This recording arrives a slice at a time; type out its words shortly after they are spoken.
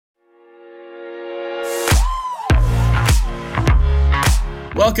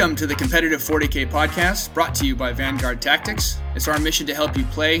Welcome to the Competitive 40K podcast, brought to you by Vanguard Tactics. It's our mission to help you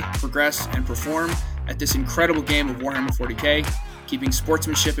play, progress, and perform at this incredible game of Warhammer 40K, keeping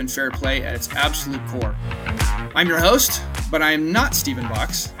sportsmanship and fair play at its absolute core. I'm your host, but I am not Stephen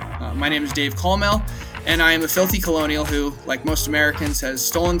Box. My name is Dave Kolmel, and I am a filthy colonial who, like most Americans, has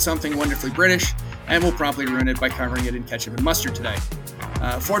stolen something wonderfully British and will promptly ruin it by covering it in ketchup and mustard today.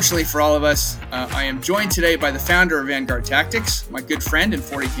 Fortunately for all of us, I am joined today by the founder of Vanguard Tactics, my good friend and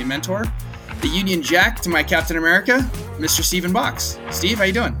 40K mentor, the Union Jack to my Captain America, Mr. Stephen Box. Steve, how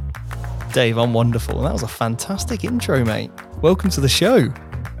you doing? Dave, I'm wonderful. That was a fantastic intro, mate. Welcome to the show.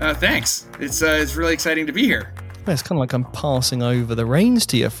 Thanks. It's really exciting to be here. Well, it's kind of like I'm passing over the reins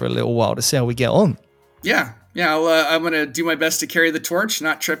to you for a little while to see how we get on. Yeah. I'm going to do my best to carry the torch,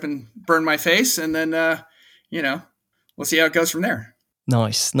 not trip and burn my face, and then, we'll see how it goes from there.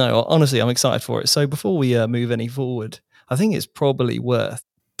 Nice. No, honestly, I'm excited for it. So before we move any forward, I think it's probably worth,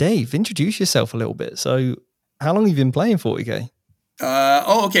 Dave, introduce yourself a little bit. So how long have you been playing 40K?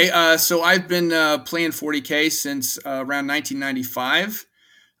 Okay. So I've been playing 40K since around 1995.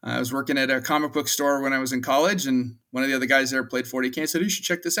 I was working at a comic book store when I was in college, and one of the other guys there played 40K and said, you should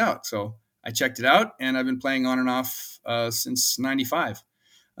check this out. So I checked it out, and I've been playing on and off since 95.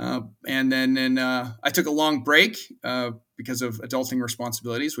 And then I took a long break because of adulting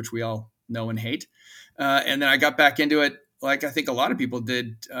responsibilities, which we all know and hate. And then I got back into it, like I think a lot of people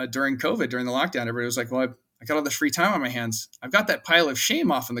did during COVID, during the lockdown. Everybody was like, well, I got all this free time on my hands. I've got that pile of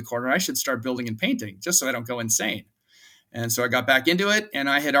shame off in the corner. I should start building and painting just so I don't go insane. And so I got back into it, and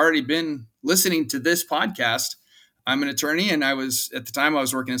I had already been listening to this podcast. I'm an attorney, and at the time I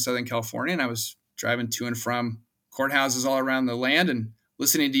was working in Southern California, and I was driving to and from courthouses all around the land and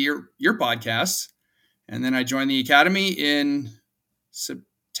listening to your podcasts. And then I joined the Academy in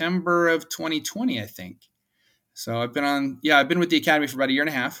September of 2020, I think. So I've been with the Academy for about a year and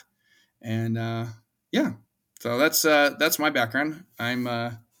a half. And so that's my background. I'm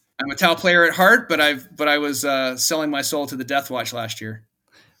a Tau player at heart, but I was selling my soul to the Death Watch last year.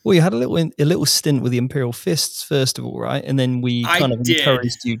 Well, you had a little stint with the Imperial Fists, first of all, right? And then we kind of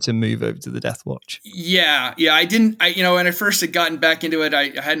encouraged you to move over to the Death Watch. Yeah. I didn't, when I first had gotten back into it,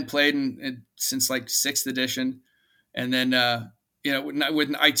 I hadn't played since like 6th edition. And then,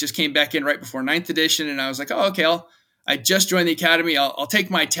 when I just came back in right before 9th edition, and I was like, oh, okay, I just joined the Academy. I'll take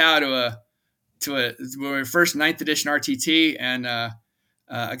my Tau to my first 9th edition RTT, and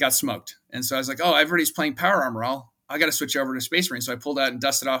I got smoked. And so I was like, oh, everybody's playing Power Armor. I got to switch over to Space Marine. So I pulled out and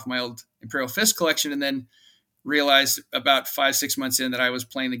dusted off my old Imperial Fist collection, and then realized about 5-6 months in that I was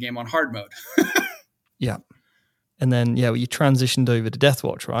playing the game on hard mode. Yeah. And then, you transitioned over to Death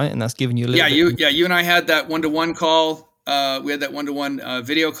Watch, right? And that's given you a little bit. You and I had that one-to-one call. We had that one-to-one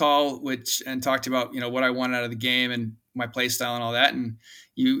video call, and talked about, what I wanted out of the game and my play style and all that. And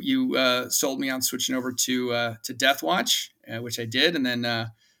you sold me on switching over to Death Watch, which I did. And then,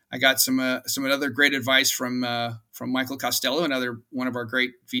 I got some other great advice from Michael Costello, one of our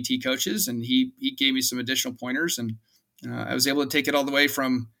great VT coaches, and he gave me some additional pointers, and I was able to take it all the way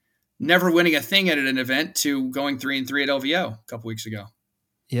from never winning a thing at an event to going 3-3 at LVO a couple weeks ago.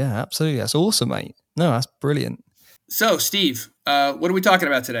 Yeah, absolutely. That's awesome, mate. No, that's brilliant. So, Steve, what are we talking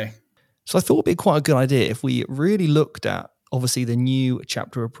about today? So I thought it'd be quite a good idea if we really looked at, obviously, the new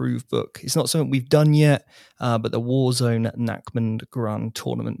chapter approved book. It's not something we've done yet, but the Warzone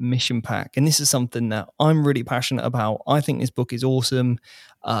Nacmund Mission pack. And this is something that I'm really passionate about. I think this book is awesome.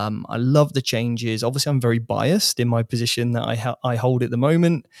 I love the changes. Obviously, I'm very biased in my position that I hold at the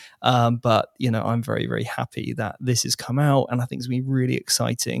moment. But, I'm very, very happy that this has come out. And I think it's going to be really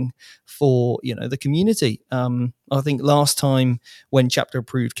exciting for, the community. I think last time when chapter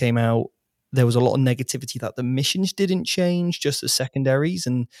approved came out, there was a lot of negativity that the missions didn't change, just the secondaries.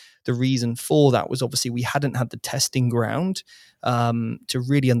 And the reason for that was obviously we hadn't had the testing ground to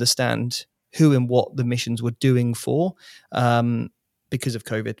really understand who and what the missions were doing for because of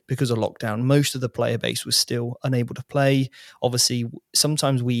COVID, because of lockdown. Most of the player base was still unable to play. Obviously,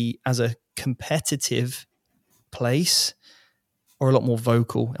 sometimes we, as a competitive place, are a lot more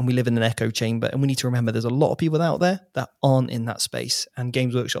vocal, and we live in an echo chamber, and we need to remember there's a lot of people out there that aren't in that space, and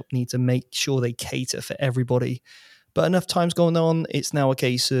Games Workshop need to make sure they cater for everybody. But enough time's going on, it's now a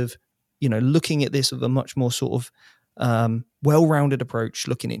case of, looking at this with a much more sort of well-rounded approach,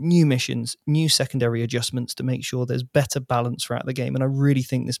 looking at new missions, new secondary adjustments to make sure there's better balance throughout the game. And I really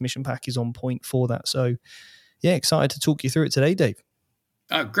think this mission pack is on point for that. So yeah, excited to talk you through it today, Dave.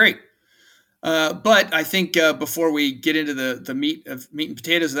 Great. But I think before we get into the meat and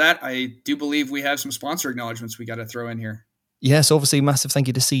potatoes of that, I do believe we have some sponsor acknowledgments we got to throw in here. Yes, obviously, massive thank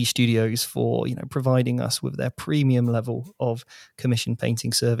you to Siege Studios for providing us with their premium level of commission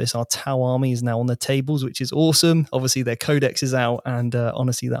painting service. Our Tau army is now on the tables, which is awesome. Obviously, their codex is out, and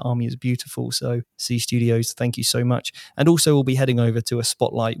honestly, that army is beautiful. So, Siege Studios, thank you so much. And also, we'll be heading over to a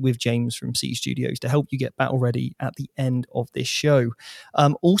spotlight with James from Siege Studios to help you get battle ready at the end of this show.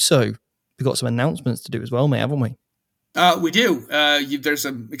 Also, we've got some announcements to do as well, mate, haven't we? We do. There's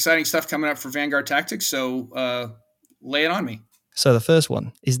some exciting stuff coming up for Vanguard Tactics, so lay it on me. So the first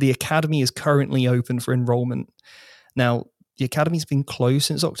one is the Academy is currently open for enrollment. Now, the Academy's been closed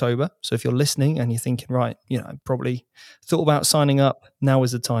since October. So if you're listening and you're thinking, right, probably thought about signing up, now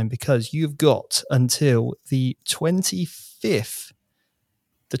is the time, because you've got until the 25th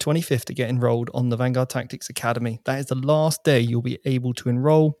to get enrolled on the Vanguard Tactics Academy. That is the last day you'll be able to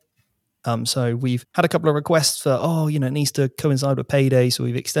enroll. So we've had a couple of requests for, it needs to coincide with payday. So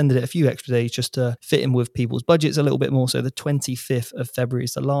we've extended it a few extra days just to fit in with people's budgets a little bit more. So the 25th of February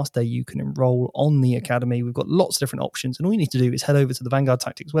is the last day you can enroll on the Academy. We've got lots of different options. And all you need to do is head over to the Vanguard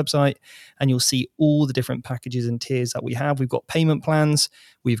Tactics website and you'll see all the different packages and tiers that we have. We've got payment plans.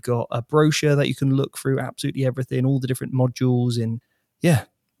 We've got a brochure that you can look through absolutely everything, all the different modules. And yeah,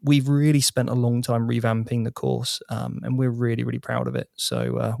 we've really spent a long time revamping the course, and we're really, really proud of it.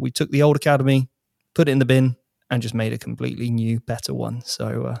 So we took the old Academy, put it in the bin, and just made a completely new, better one.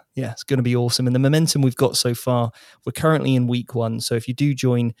 So it's going to be awesome. And the momentum we've got so far, we're currently in week 1. So if you do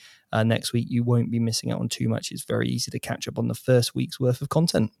join next week, you won't be missing out on too much. It's very easy to catch up on the first week's worth of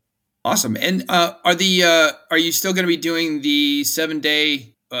content. Awesome. And are you still going to be doing the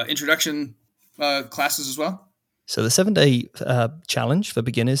 7-day introduction classes as well? So the 7-day challenge for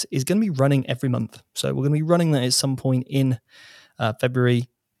beginners is going to be running every month. So we're going to be running that at some point in February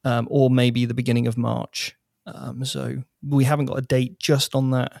or maybe the beginning of March. So we haven't got a date just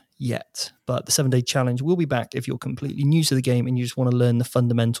on that yet, but the 7-day challenge will be back if you're completely new to the game and you just want to learn the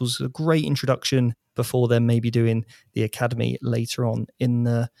fundamentals. It's a great introduction before then maybe doing the Academy later on in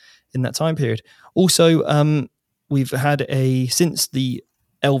that time period. Also, we've had since the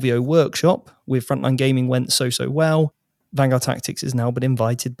LVO workshop with Frontline Gaming went so well, Vanguard Tactics has now been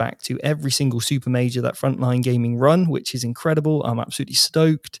invited back to every single super major that Frontline Gaming run, which is incredible. I'm absolutely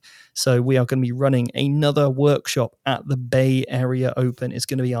stoked. So we are going to be running another workshop at the Bay Area Open. It's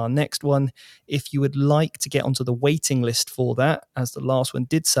going to be our next one. If you would like to get onto the waiting list for that, as the last one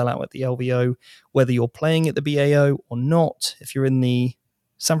did sell out at the LVO, whether you're playing at the BAO or not, if you're in the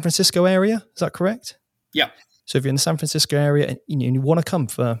San Francisco area, is that correct? Yeah. So if you're in the San Francisco area and you want to come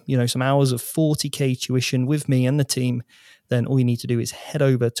for some hours of 40K tuition with me and the team, then all you need to do is head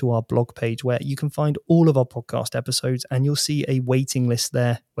over to our blog page where you can find all of our podcast episodes, and you'll see a waiting list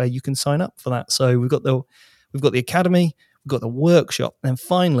there where you can sign up for that. So we've got the Academy, we've got the workshop, and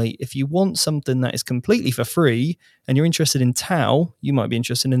finally, if you want something that is completely for free and you're interested in Tau, you might be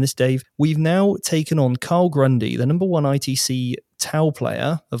interested in this, Dave. We've now taken on Carl Grundy, the number 1 ITC Tau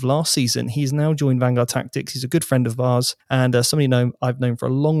player of last season. He's now joined Vanguard Tactics. He's a good friend of ours and somebody I've known for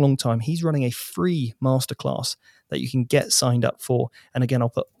a long, long time. He's running a free masterclass that you can get signed up for. And again, I'll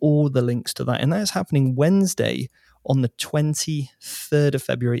put all the links to that. And that is happening Wednesday on the 23rd of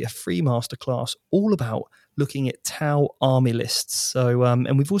February, a free masterclass all about looking at Tau army lists. So,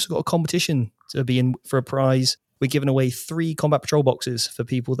 and we've also got a competition to be in for a prize. We're giving away 3 combat patrol boxes for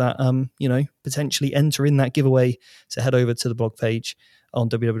people that, potentially enter in that giveaway. So head over to the blog page on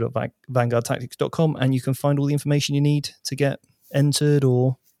www.vanguardtactics.com and you can find all the information you need to get entered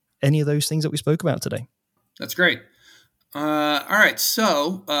or any of those things that we spoke about today. That's great. All right.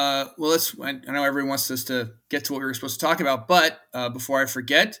 So, I know everyone wants us to get to what we were supposed to talk about, but before I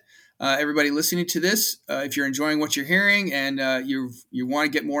forget, everybody listening to this, if you're enjoying what you're hearing and you want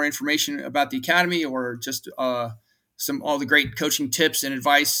to get more information about the Academy or just all the great coaching tips and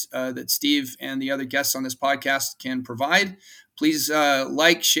advice that Steve and the other guests on this podcast can provide, please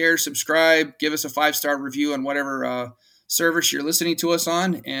like, share, subscribe, give us a 5-star review on whatever service you're listening to us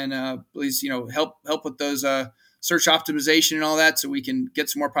on, and please help with those search optimization and all that, so we can get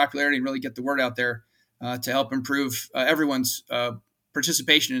some more popularity and really get the word out there to help improve everyone's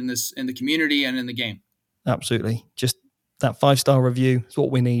participation in the community and in the game. Absolutely. Just that 5-star review is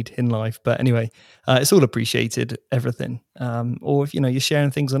what we need in life. But anyway, it's all appreciated, everything. Or if you're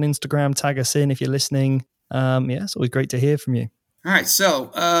sharing things on Instagram, tag us in if you're listening. It's always great to hear from you. All right.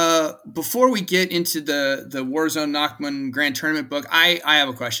 So before we get into the Warzone Nacmund Grand Tournament book, I have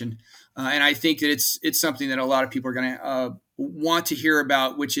a question. And I think that it's something that a lot of people are going to want to hear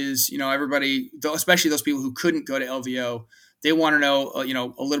about, which is, everybody, especially those people who couldn't go to LVO, they want to know,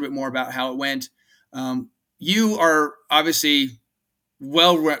 a little bit more about how it went. You are obviously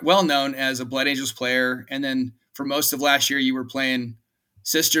well known as a Blood Angels player, and then for most of last year, you were playing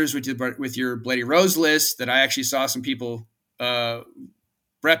Sisters with your Bloody Rose list that I actually saw some people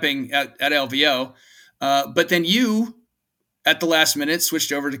repping at LVO. But then you, at the last minute,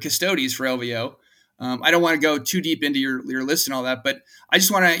 switched over to Custodes for LVO. I don't want to go too deep into your list and all that, but I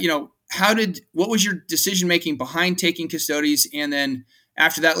just want to, what was your decision making behind taking Custodes? And then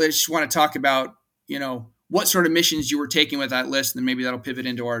after that list, just want to talk about, what sort of missions you were taking with that list, and then maybe that'll pivot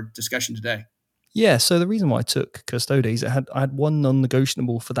into our discussion today. Yeah, so the reason why I took Custodes, I had one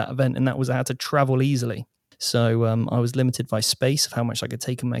non-negotiable for that event, and that was I had to travel easily. So I was limited by space of how much I could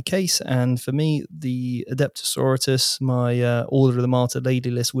take in my case. And for me, the Adeptus Sororitas, my Order of the Martyr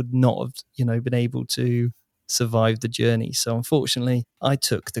Lady list would not have, been able to survive the journey. So unfortunately, I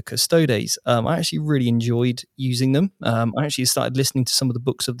took the Custodes. I actually really enjoyed using them. I actually started listening to some of the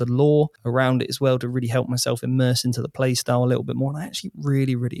books of the lore around it as well to really help myself immerse into the play style a little bit more. And I actually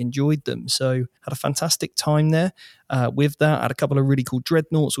really, really enjoyed them. So had a fantastic time there. With that, I had a couple of really cool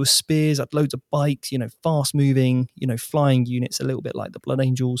dreadnoughts with spears. I had loads of bikes, fast moving, flying units, a little bit like the Blood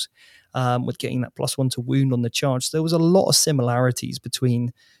Angels, with getting that +1 to wound on the charge. So there was a lot of similarities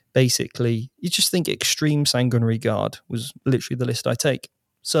between basically, you just think Extreme Sanguinary Guard was literally the list I take.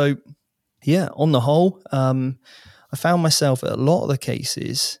 So yeah, on the whole, I found myself at a lot of the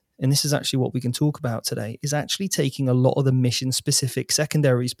cases, and this is actually what we can talk about today, is actually taking a lot of the mission-specific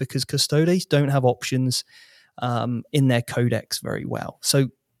secondaries because Custodes don't have options in their codex very well. So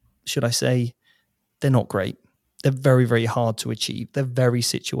should I say they're not great. They're very, very hard to achieve. They're very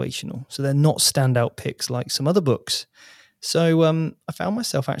situational. So they're not standout picks like some other books. So I found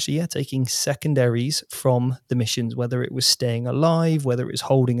myself actually, taking secondaries from the missions, whether it was staying alive, whether it was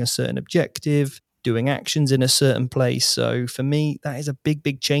holding a certain objective, doing actions in a certain place. So for me, that is a big,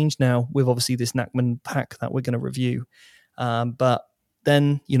 big change now with obviously this Nacmund pack that we're going to review. But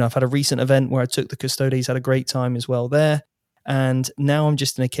then, I've had a recent event where I took the Custodes, had a great time as well there. And now I'm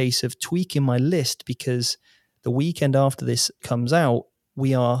just in a case of tweaking my list because the weekend after this comes out,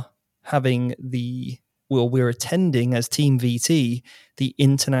 we are having we're attending as Team VT the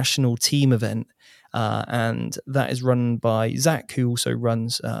international team event, and that is run by Zach, who also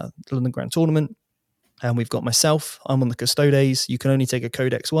runs the London Grand Tournament. And we've got myself, I'm on the Custodes. You can only take a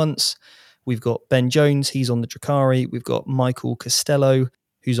codex once. We've got Ben Jones, he's on the Drakari. We've got Michael Costello,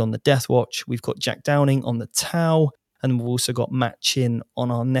 who's on the Death Watch. We've got Jack Downing on the Tau, and we've also got Matt Chin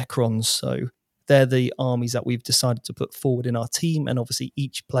on our Necrons. So they're the armies that we've decided to put forward in our team, and obviously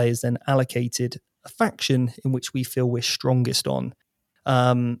each player is then allocated a faction in which we feel we're strongest on.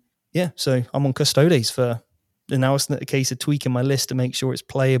 So I'm on Custodes for, and now it's a case of tweaking my list to make sure it's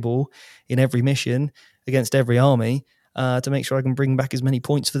playable in every mission against every army, to make sure I can bring back as many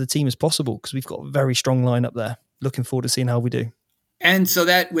points for the team as possible, because we've got a very strong lineup there. Looking forward to seeing how we do. And so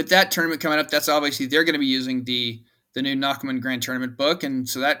that with that tournament coming up, that's obviously they're going to be using the new Nacmund Grand Tournament book, and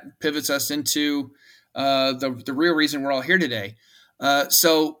so that pivots us into the real reason we're all here today.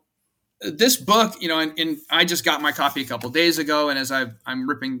 So this book, and I just got my copy a couple of days ago, and as I'm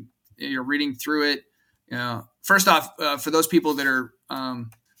reading through it, first off, for those people that are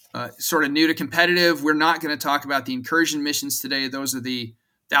sort of new to competitive, we're not going to talk about the incursion missions today. Those are the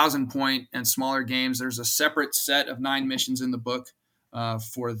 1,000-point and smaller games. There's a separate set of 9 missions in the book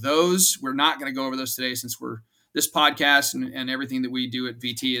for those. We're not going to go over those today, since this podcast and everything that we do at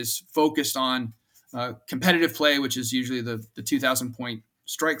VT is focused on competitive play, which is usually the 2,000-point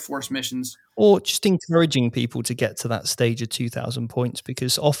strike force missions. Or just encouraging people to get to that stage of 2,000 points,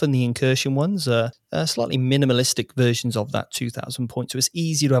 because often the incursion ones are slightly minimalistic versions of that 2,000 points. So it's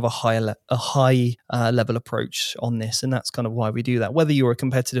easy to have a high level approach on this. And that's kind of why we do that. Whether you're a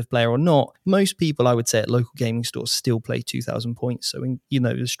competitive player or not, most people, I would say, at local gaming stores still play 2,000 points. So,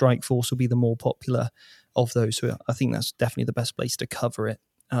 the strike force will be the more popular of those. So I think that's definitely the best place to cover it.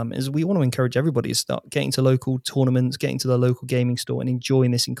 Is we want to encourage everybody to start getting to local tournaments, getting to the local gaming store and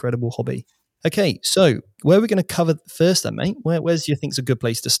enjoying this incredible hobby. Okay, so where are we going to cover first then, mate? Where's do you think is a good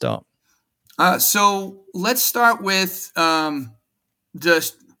place to start? So let's start with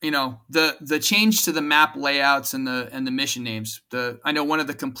just the change to the map layouts and the mission names. I know one of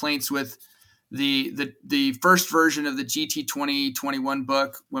the complaints with the first version of the GT 2021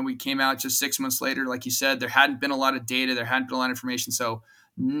 book, when we came out just 6 months later, like you said, there hadn't been a lot of data, there hadn't been a lot of information, so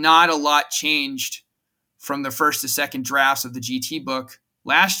not a lot changed from the first to second drafts of the GT book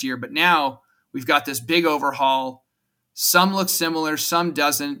last year. But now we've got this big overhaul. Some look similar, some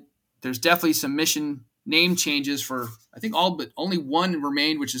doesn't. There's definitely some mission name changes for, I think, all but only one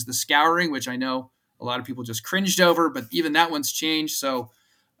remained, which is the Scouring, which I know a lot of people just cringed over, but even that one's changed. So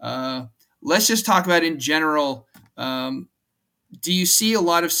let's just talk about in general. Do you see a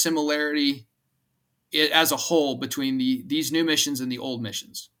lot of similarity as a whole between these new missions and the old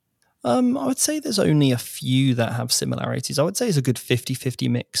missions? I would say there's only a few that have similarities. I would say it's a good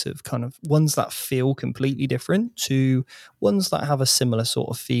 50-50 mix of kind of ones that feel completely different to ones that have a similar sort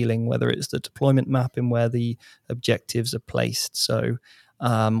of feeling, whether it's the deployment map and where the objectives are placed. So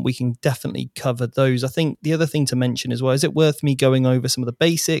we can definitely cover those. I think the other thing to mention as well, is it worth me going over some of the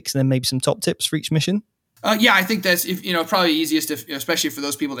basics and then maybe some top tips for each mission? Yeah, I think that's probably easiest, especially for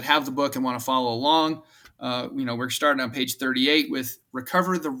those people that have the book and want to follow along. We're starting on page 38 with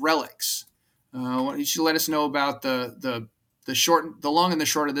recover the relics. You should let us know about the long and the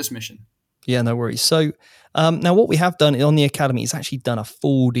short of this mission. Yeah, no worries. So now what we have done on the Academy is actually done a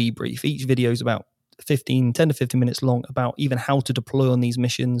full debrief. Each video is about 10 to 15 minutes long about even how to deploy on these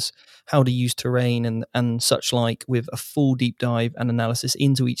missions, how to use terrain and such like, with a full deep dive and analysis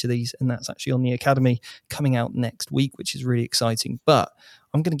into each of these. And that's actually on the Academy, coming out next week, which is really exciting. But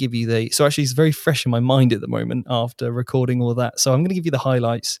I'm going to give you so actually it's very fresh in my mind at the moment after recording all that. So I'm going to give you the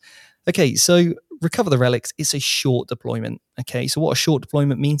highlights. Okay, so recover the relics, it's a short deployment. Okay, so what a short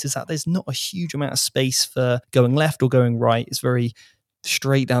deployment means is that there's not a huge amount of space for going left or going right. It's very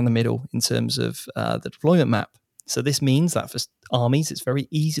straight down the middle in terms of the deployment map. So this means that for armies, it's very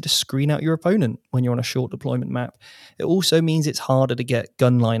easy to screen out your opponent when you're on a short deployment map. It also means it's harder to get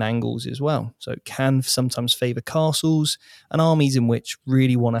gun line angles as well. So it can sometimes favor castles and armies in which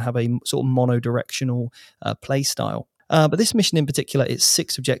really want to have a sort of monodirectional play style. But this mission in particular, it's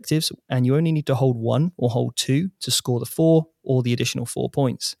 6 objectives, and you only need to hold 1 or hold 2 to score the 4 or the additional 4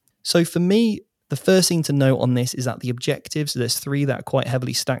 points. So for me, the first thing to note on this is that the objectives, there's 3 that are quite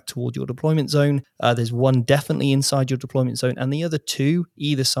heavily stacked toward your deployment zone. There's 1 definitely inside your deployment zone, and the other 2,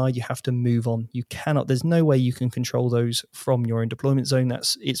 either side, you have to move on. There's no way you can control those from your own deployment zone.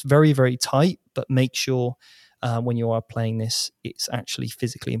 It's very, very tight, but make sure when you are playing this, it's actually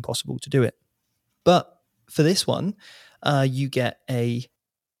physically impossible to do it. But for this one, you get a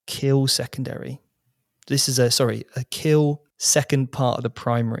kill secondary. This is a kill second part of the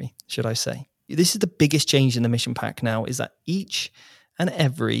primary, should I say. This is the biggest change in the mission pack now, is that each and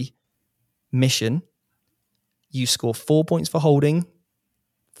every mission, you score 4 points for holding,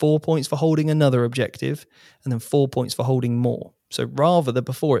 4 points for holding another objective, and then 4 points for holding more. So rather than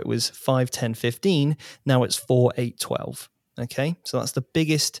before it was 5, 10, 15, now it's 4, 8, 12. Okay, so that's the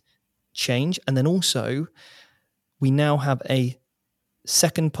biggest change. And then also, we now have a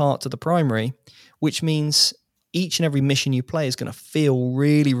second part to the primary, which means each and every mission you play is going to feel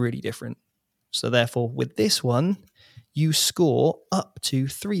really, really different. So therefore, with this one, you score up to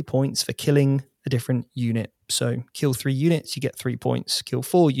 3 points for killing a different unit. So kill 3 units, you get 3 points. Kill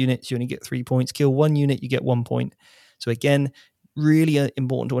 4 units, you only get 3 points. Kill 1 unit, you get 1 point. So again, really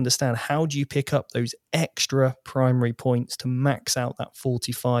important to understand, how do you pick up those extra primary points to max out that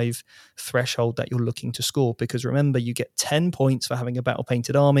 45 threshold that you're looking to score? Because remember, you get 10 points for having a battle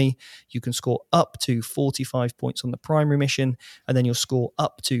painted army. You can score up to 45 points on the primary mission, and then you'll score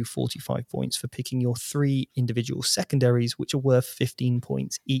up to 45 points for picking your 3 individual secondaries, which are worth 15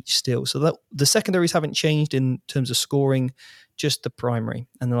 points each still. So that the secondaries haven't changed in terms of scoring, just the primary.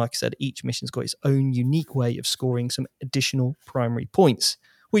 And then, like I said, each mission's got its own unique way of scoring some additional primary points,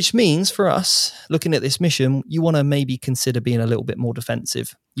 which means for us, looking at this mission, you want to maybe consider being a little bit more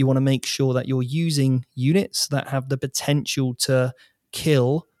defensive. You want to make sure that you're using units that have the potential to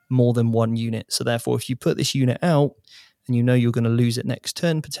kill more than 1 unit. So therefore, if you put this unit out and you know you're going to lose it next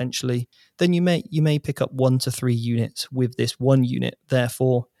turn potentially, then you may pick up 1 to 3 units with this 1 unit.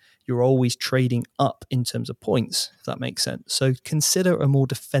 Therefore, you're always trading up in terms of points, if that makes sense. So consider a more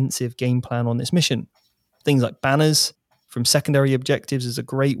defensive game plan on this mission. Things like banners from secondary objectives is a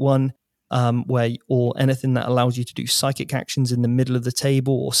great one, or anything that allows you to do psychic actions in the middle of the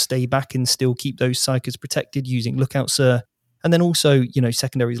table or stay back and still keep those psychics protected using Lookout Sir. And then also,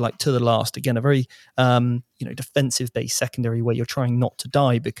 secondaries like To the Last, again, a very, defensive-based secondary where you're trying not to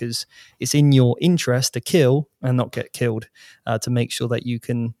die because it's in your interest to kill and not get killed, to make sure that you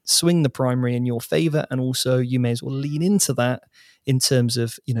can swing the primary in your favor. And also you may as well lean into that in terms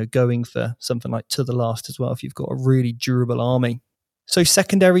of, going for something like To the Last as well if you've got a really durable army. So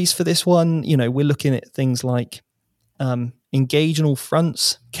secondaries for this one, we're looking at things like engage on all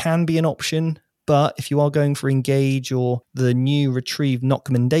fronts can be an option. But if you are going for engage or the new retrieve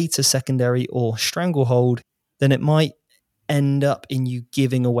Nacmund data secondary or stranglehold, then it might end up in you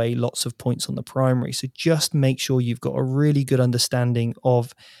giving away lots of points on the primary. So just make sure you've got a really good understanding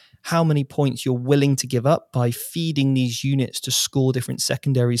of how many points you're willing to give up by feeding these units to score different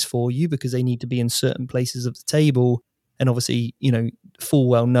secondaries for you, because they need to be in certain places of the table. And obviously, full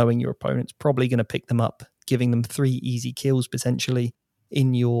well knowing your opponent's probably going to pick them up, giving them 3 easy kills potentially.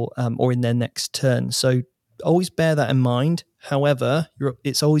 in your or in their next turn. So always bear that in mind. However,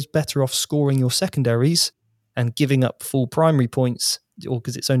 it's always better off scoring your secondaries and giving up full primary points, or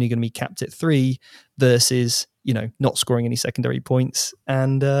because it's only going to be capped at 3, versus not scoring any secondary points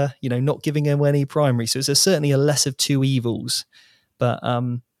and not giving them any primary. So it's certainly a less of two evils. But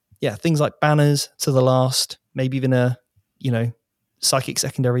things like banners to the last, maybe even a psychic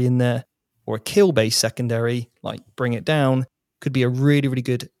secondary in there, or a kill based secondary like Bring It Down, could be a really, really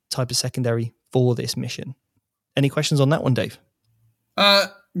good type of secondary for this mission. Any questions on that one, Dave?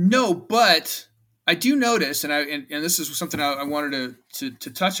 No, but I do notice, and this is something I wanted to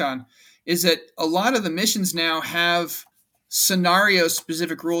touch on, is that a lot of the missions now have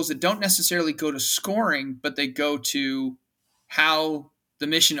scenario-specific rules that don't necessarily go to scoring, but they go to how the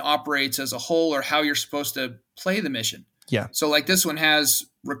mission operates as a whole, or how you're supposed to play the mission. Yeah. So, like this one has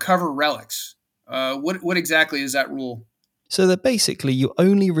recover relics. What exactly is that rule? So that basically you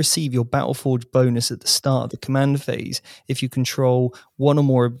only receive your Battleforge bonus at the start of the command phase if you control one or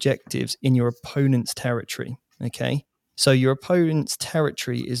more objectives in your opponent's territory. Okay. So your opponent's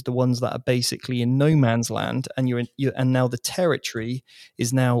territory is the ones that are basically in no man's land, and and now the territory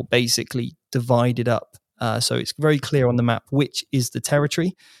is now basically divided up. So it's very clear on the map which is the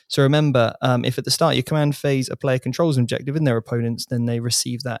territory. So remember, if at the start of your command phase a player controls an objective in their opponents, then they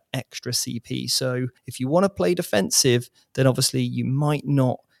receive that extra CP. So if you want to play defensive, then obviously you might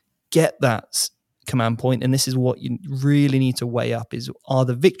not get that command point. And this is what you really need to weigh up: are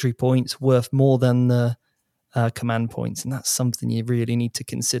the victory points worth more than the command points? And that's something you really need to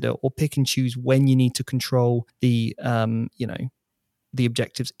consider, or pick and choose when you need to control the the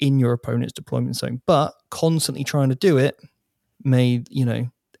objectives in your opponent's deployment zone. But constantly trying to do it may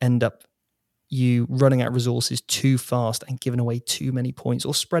end up you running out of resources too fast and giving away too many points,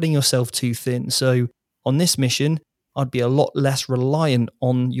 or spreading yourself too thin. So on this mission, I'd be a lot less reliant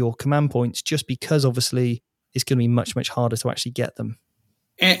on your command points, just because obviously it's going to be much, much harder to actually get them.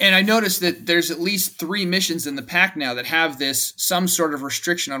 And I noticed that there's at least 3 missions in the pack now that have some sort of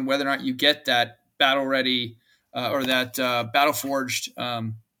restriction on whether or not you get that battle ready or that battle forged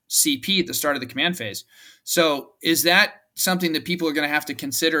CP at the start of the command phase. So is that something that people are going to have to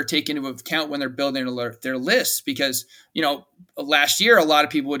consider, take into account when they're building their lists? Because, last year, a lot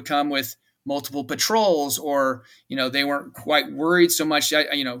of people would come with multiple patrols, or, they weren't quite worried so much.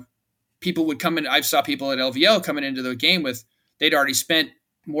 People would come in. I saw people at LVO coming into the game with, they'd already spent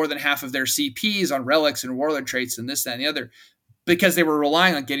more than half of their CPs on relics and warlord traits and this, that, and the other, because they were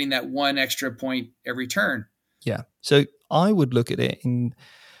relying on getting that one extra point every turn. Yeah. So I would look at it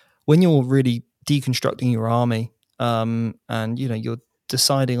when you're really deconstructing your army, and you're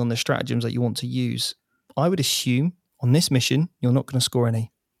deciding on the stratagems that you want to use. I would assume on this mission you're not going to score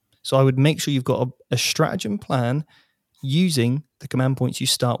any. So I would make sure you've got a stratagem plan using the command points you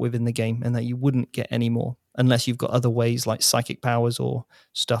start with in the game, and that you wouldn't get any more unless you've got other ways like psychic powers or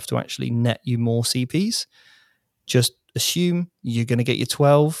stuff to actually net you more CPs. Just assume you're going to get your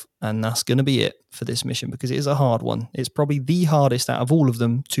 12, and that's going to be it for this mission, because it is a hard one. It's probably the hardest out of all of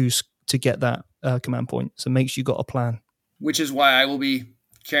them to get that command point. So make sure you got a plan. Which is why I will be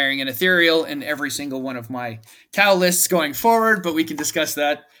carrying an ethereal in every single one of my Tau lists going forward, but we can discuss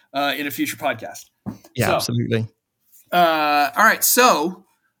that in a future podcast. Yeah, absolutely. All right, so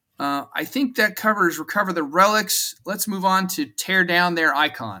I think that covers recover the relics. Let's move on to tear down their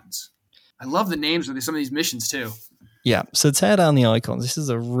icons. I love the names of some of these missions too. Yeah, so tear down the icons. This is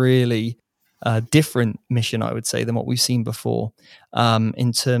a really different mission, I would say, than what we've seen before,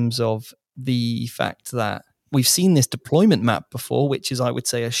 in terms of the fact that we've seen this deployment map before, which is, I would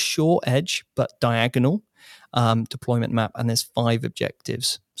say, a short edge but diagonal deployment map, and there's 5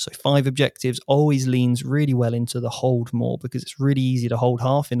 objectives. So 5 objectives always leans really well into the hold more, because it's really easy to hold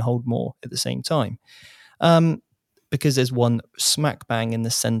half and hold more at the same time, because there's one smack bang in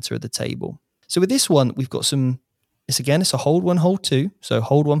the center of the table. So with this one, we've got it's a hold 1, hold 2. So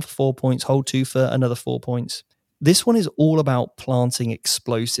hold 1 for 4 points, hold 2 for another 4 points. This one is all about planting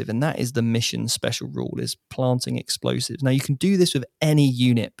explosive, and that is the mission special rule, is planting explosives. Now, you can do this with any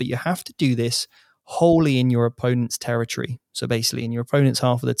unit, but you have to do this wholly in your opponent's territory. So basically in your opponent's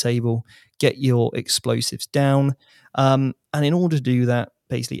half of the table, get your explosives down. And in order to do that,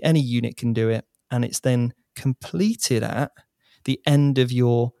 basically any unit can do it, and it's then completed at the end of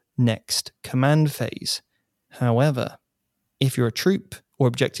your next command phase. However, if you're a troop or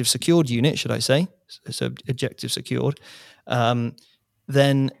objective secured unit, should I say, so objective secured,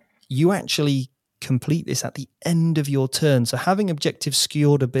 then you actually complete this at the end of your turn. So having objective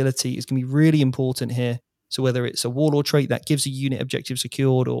secured ability is going to be really important here. So whether it's a warlord trait that gives a unit objective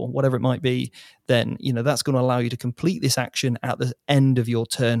secured or whatever it might be, then that's going to allow you to complete this action at the end of your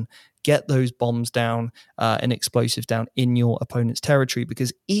turn, get those bombs down and explosives down in your opponent's territory,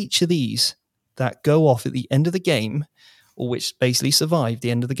 because each of these that go off at the end of the game, or which basically survive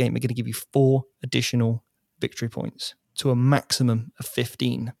the end of the game, are going to give you 4 additional victory points to a maximum of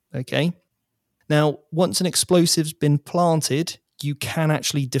 15. Okay. Now, once an explosive's been planted, you can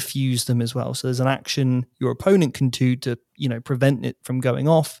actually defuse them as well. So there's an action your opponent can do to, prevent it from going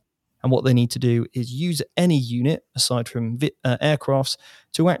off. And what they need to do is use any unit aside from aircrafts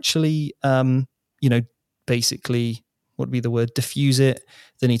to actually, basically, what would be the word? Diffuse it.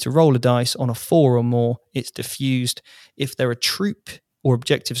 They need to roll a dice. On a 4 or more, it's diffused. If they're a troop or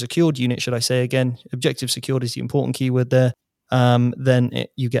objective secured unit, should I say again, objective secured is the important keyword there. Then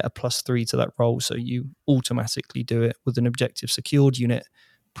you get a +3 to that roll, so you automatically do it with an objective secured unit,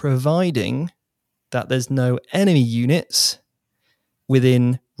 providing that there's no enemy units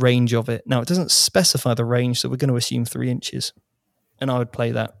within range of it. Now, it doesn't specify the range, so we're going to assume 3 inches, and I would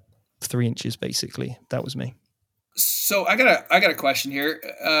play that 3 inches basically. That was me. So I got a question here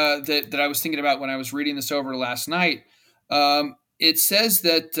that I was thinking about when I was reading this over last night. It says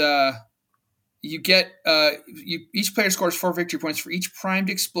that you get each player scores 4 victory points for each primed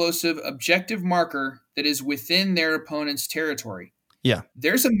explosive objective marker that is within their opponent's territory. Yeah.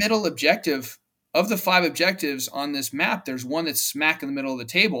 There's a middle objective. Of the 5 objectives on this map, there's one that's smack in the middle of the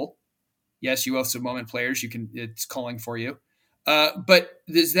table. Yes, you also moment players, it's calling for you. But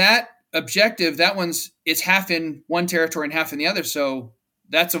there's that objective, it's half in one territory and half in the other, so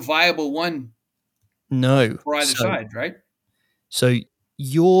that's a viable one. No. For either side, right? So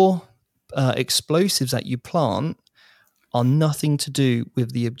your explosives that you plant are nothing to do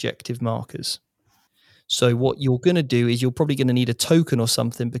with the objective markers. So what you're going to do is you're probably going to need a token or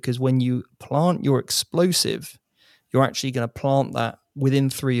something, because when you plant your explosive, you're actually going to plant that within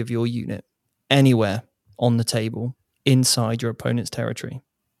 3 of your unit, anywhere on the table inside your opponent's territory.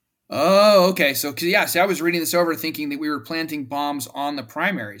 Oh, okay. So, I was reading this over thinking that we were planting bombs on the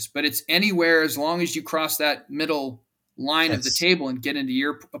primaries, but it's anywhere as long as you cross that middle line of the table and get into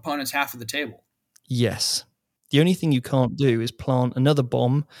your opponent's half of the table. Yes. The only thing you can't do is plant another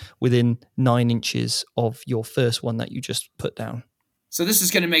bomb within 9 inches of your first one that you just put down. So this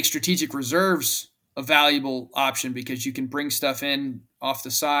is going to make strategic reserves a valuable option, because you can bring stuff in off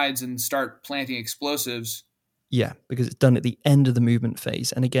the sides and start planting explosives. Yeah, because it's done at the end of the movement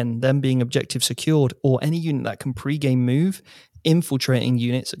phase. And again, them being objective secured, or any unit that can pre-game move, infiltrating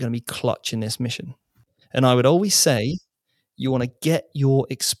units are going to be clutch in this mission. And I would always say, you want to get your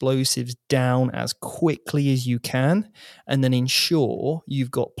explosives down as quickly as you can, and then ensure you've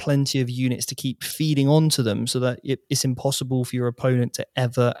got plenty of units to keep feeding onto them, so that it's impossible for your opponent to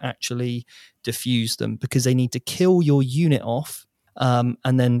ever actually defuse them, because they need to kill your unit off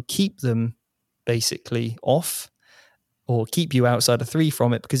and then keep them basically off, or keep you outside of 3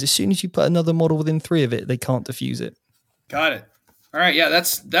 from it, because as soon as you put another model within 3 of it, they can't defuse it. Got it. All right. Yeah,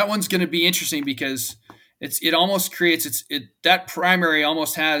 that one's going to be interesting, because it almost creates that primary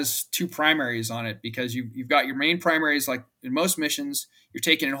almost has 2 primaries on it, because you've got your main primaries, like in most missions, you're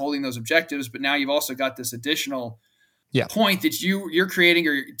taking and holding those objectives, but now you've also got this additional point that you're creating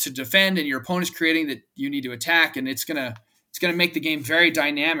or to defend, and your opponent's creating that you need to attack, and it's gonna make the game very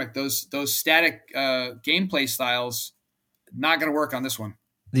dynamic. Those static gameplay styles not going to work on this one.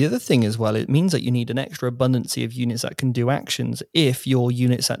 The other thing as well, it means that you need an extra abundancy of units that can do actions if your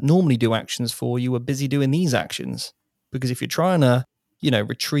units that normally do actions for you are busy doing these actions. Because if you're trying to,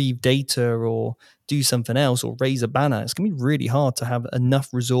 retrieve data or do something else or raise a banner, it's going to be really hard to have enough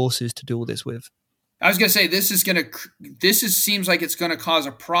resources to do all this with. I was going to say, seems like it's going to cause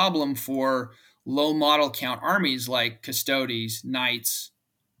a problem for low model count armies like Custodes, Knights,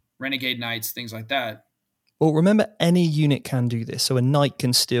 Renegade Knights, things like that. Well, remember, any unit can do this. So a knight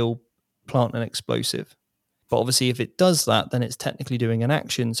can still plant an explosive. But obviously, if it does that, then it's technically doing an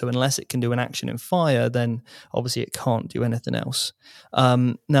action. So unless it can do an action in fire, then obviously it can't do anything else.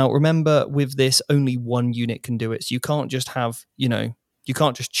 Now, remember, with this, only one unit can do it. So you can't just have, you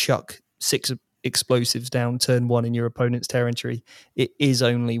can't just chuck 6 explosives down turn 1 in your opponent's territory. It is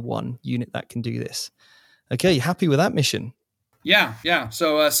only one unit that can do this. Okay, you happy with that mission? Yeah.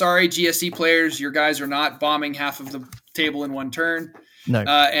 So sorry, GSE players, your guys are not bombing half of the table in one turn. No.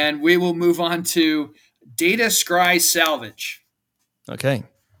 And we will move on to Data Scry Salvage. Okay.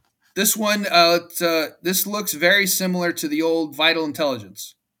 This one, this looks very similar to the old Vital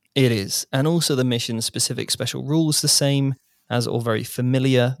Intelligence. It is. And also the mission-specific special rules the same, as all very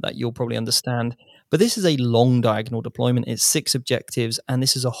familiar, that you'll probably understand. But this is a long diagonal deployment. It's 6 objectives, and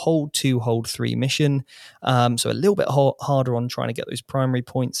this is a hold 2, hold 3 mission. So a little bit harder on trying to get those primary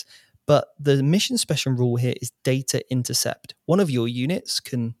points. But the mission special rule here is data intercept. One of your units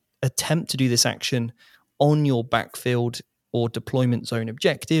can attempt to do this action on your backfield or deployment zone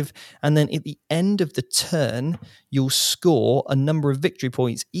objective, and then at the end of the turn, you'll score a number of victory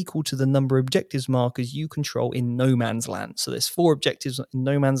points equal to the number of objectives markers you control in no man's land. So there's 4 objectives in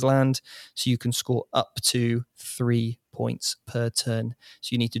no man's land, so you can score up to 3 points per turn.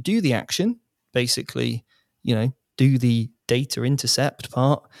 So you need to do the action, basically, do the data intercept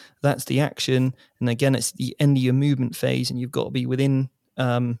part. That's the action, and again, it's the end of your movement phase, and you've got to be within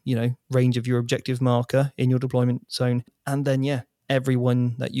range of your objective marker in your deployment zone. And then,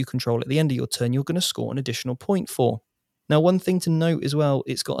 everyone that you control at the end of your turn, you're going to score an additional point for. Now, one thing to note as well,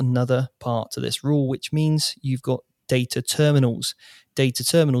 it's got another part to this rule, which means you've got data terminals. Data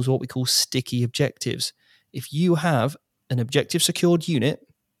terminals are what we call sticky objectives. If you have an objective secured unit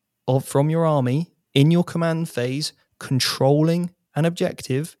from your army in your command phase controlling an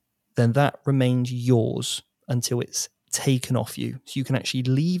objective, then that remains yours until it's taken off you. So you can actually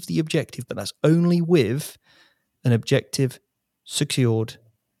leave the objective, but that's only with an objective secured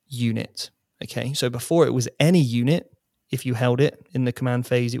unit. Okay, so before it was any unit, if you held it in the command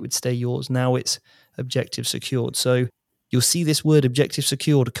phase, it would stay yours. Now it's objective secured. So you'll see this word objective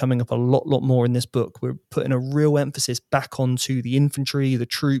secured coming up a lot more in this book. We're putting a real emphasis back onto the infantry, the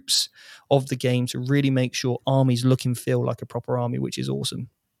troops of the game to really make sure armies look and feel like a proper army, which is awesome.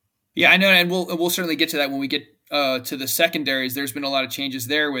 Yeah, I know, and we'll certainly get to that when we get to the secondaries. There's been a lot of changes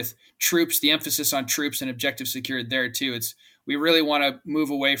there with troops, the emphasis on troops and objective secured there too. We really want to move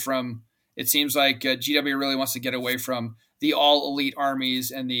away from, it seems like GW really wants to get away from the all elite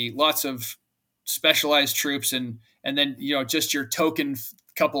armies and the lots of specialized troops and then, just your token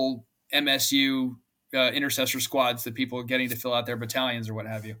couple MSU intercessor squads that people are getting to fill out their battalions or what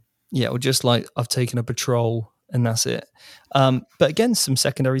have you. Yeah, or just like I've taken a patrol and that's it. But again, some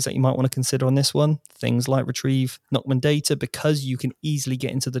secondaries that you might want to consider on this one, things like retrieve Nacmund data, because you can easily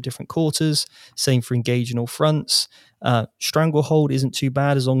get into the different quarters. Same for engage in all fronts. Stranglehold isn't too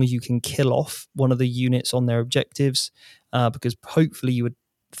bad as long as you can kill off one of the units on their objectives, because hopefully you would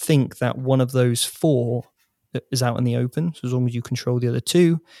think that one of those 4 is out in the open. So as long as you control the other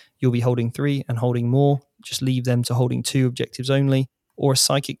 2, you'll be holding 3 and holding more. Just leave them to holding 2 objectives only, or a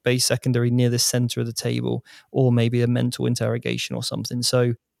psychic-based secondary near the center of the table, or maybe a mental interrogation or something.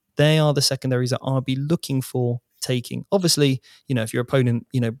 So they are the secondaries that I'll be looking for taking. Obviously, if your opponent,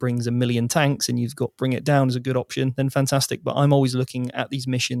 brings 1 million tanks and you've got bring it down as a good option, then fantastic. But I'm always looking at these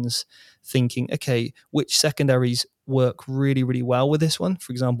missions thinking, okay, which secondaries work really, really well with this one?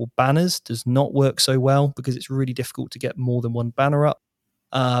 For example, banners does not work so well because it's really difficult to get more than one banner up.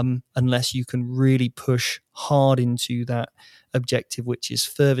 Unless you can really push hard into that objective, which is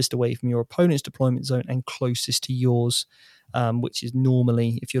furthest away from your opponent's deployment zone and closest to yours, which is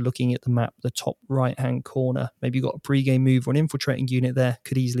normally, if you're looking at the map, the top right-hand corner. Maybe you've got a pre-game move or an infiltrating unit there,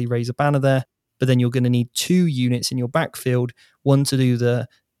 could easily raise a banner there, but then you're going to need 2 units in your backfield, one to do the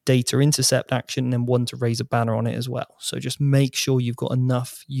data intercept action and then one to raise a banner on it as well. So just make sure you've got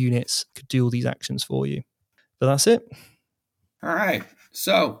enough units to do all these actions for you. But that's it. All right.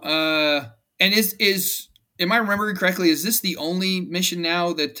 So, and am I remembering correctly, is this the only mission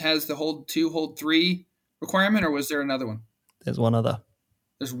now that has the hold 2, hold 3 requirement, or was there another one? There's one other.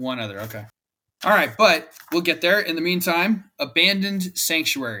 There's one other, okay. All right, but we'll get there. In the meantime, abandoned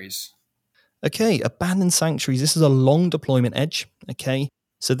sanctuaries. Okay, abandoned sanctuaries. This is a long deployment edge, okay?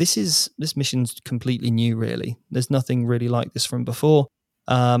 So this mission's completely new, really. There's nothing really like this from before.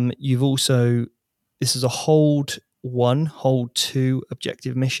 This is a hold 1, hold 2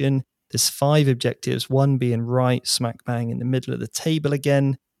 objective mission. There's 5 objectives, one being right smack bang in the middle of the table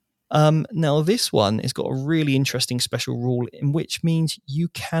again. Now this one has got a really interesting special rule, in which means you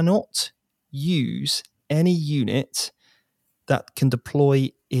cannot use any unit that can deploy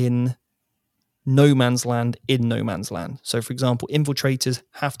in no man's land in no man's land. So for example, infiltrators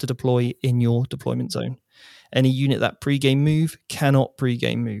have to deploy in your deployment zone. Any unit that pre-game move cannot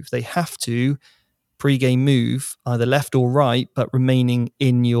pre-game move. They have to pre-game move either left or right, but remaining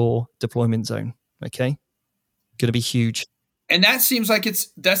in your deployment zone. Okay, going to be huge. And that seems like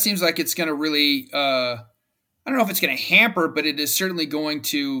it's going to really, I don't know if it's going to hamper, but it is certainly going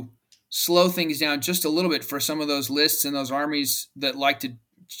to slow things down just a little bit for some of those lists and those armies that like to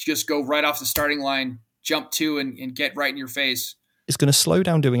just go right off the starting line, jump to and get right in your face. It's going to slow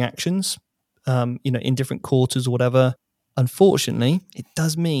down doing actions, in different quarters or whatever. Unfortunately, it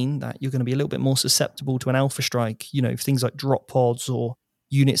does mean that you're going to be a little bit more susceptible to an alpha strike, things like drop pods or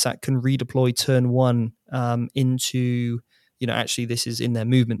units that can redeploy turn 1 into, actually this is in their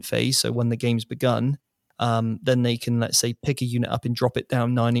movement phase. So when the game's begun, then they can, let's say, pick a unit up and drop it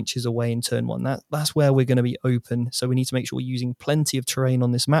down 9 inches away in turn 1. That's where we're going to be open. So we need to make sure we're using plenty of terrain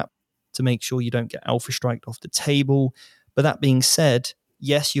on this map to make sure you don't get alpha striked off the table. But that being said,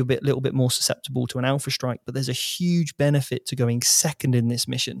 yes, you're a little bit more susceptible to an alpha strike, but there's a huge benefit to going second in this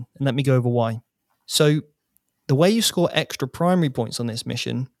mission. And let me go over why. So the way you score extra primary points on this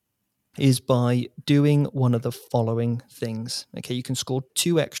mission is by doing one of the following things. Okay, you can score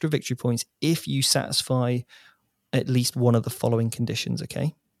 2 extra victory points if you satisfy at least one of the following conditions.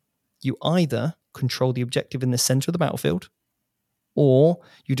 Okay, you either control the objective in the center of the battlefield, or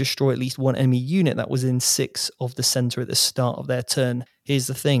you destroy at least one enemy unit that was in 6 of the center at the start of their turn. Here's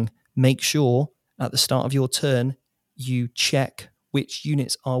the thing: make sure at the start of your turn you check which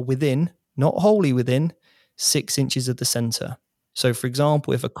units are within, not wholly within, 6 inches of the center. So, for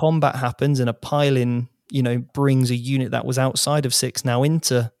example, if a combat happens and a pile-in, brings a unit that was outside of 6 now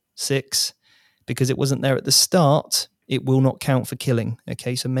into 6, because it wasn't there at the start, it will not count for killing.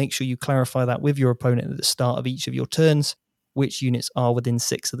 Okay, so make sure you clarify that with your opponent at the start of each of your turns, which units are within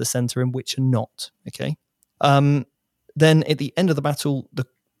 6 of the center and which are not. Okay. Then at the end of the battle, the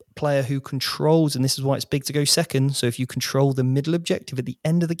player who controls, and this is why it's big to go second, so if you control the middle objective at the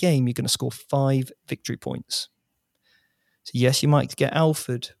end of the game, you're going to score 5 victory points. So yes, you might get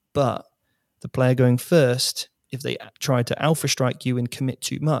alphaed, but the player going first, if they try to alpha strike you and commit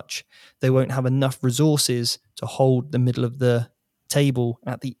too much, they won't have enough resources to hold the middle of the table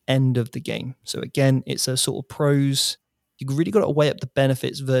at the end of the game. So again, it's a sort of pros. You've really got to weigh up the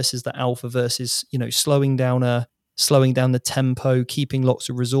benefits versus the alpha versus, slowing down the tempo, keeping lots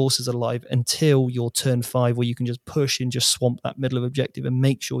of resources alive until your turn 5, where you can just push and just swamp that middle of objective and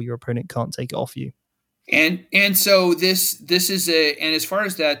make sure your opponent can't take it off you. And so this is and as far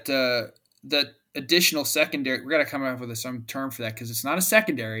as that additional secondary, we got to come up with some term for that, because it's not a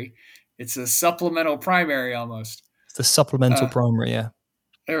secondary, it's a supplemental primary almost. It's the supplemental primary, yeah.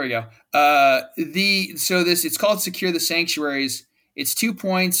 There we go. It's called Secure the Sanctuaries. It's 2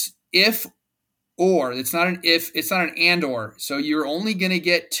 points if or. It's not an if. It's not an and or. So you're only going to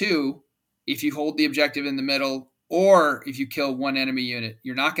get 2 if you hold the objective in the middle, or if you kill one enemy unit.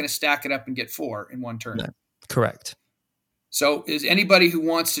 You're not going to stack it up and get 4 in one turn. No, correct. So is anybody who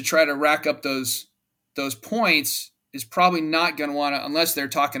wants to try to rack up those points is probably not going to want to, unless they're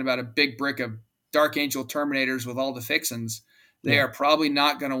talking about a big brick of Dark Angel Terminators with all the fixins, they are probably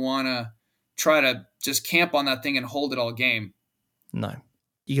not going to want to try to just camp on that thing and hold it all game. No.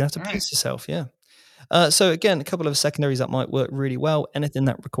 You're going to have to pace yourself, yeah. So again, a couple of secondaries that might work really well. Anything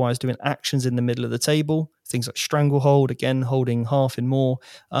that requires doing actions in the middle of the table, things like Stranglehold, again, holding half and more,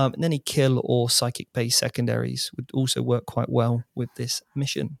 and any kill or psychic-based secondaries would also work quite well with this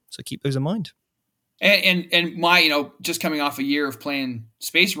mission. So keep those in mind. And my, just coming off a year of playing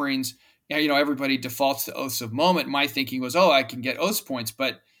Space Marines, everybody defaults to Oaths of Moment. My thinking was, I can get Oaths points.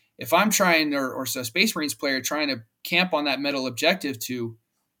 But if I'm trying, or a Space Marines player trying to camp on that middle objective to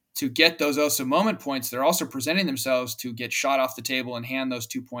get those Oaths of Moment points, they're also presenting themselves to get shot off the table and hand those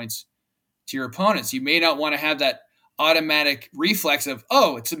 2 points to your opponents. You may not want to have that automatic reflex of,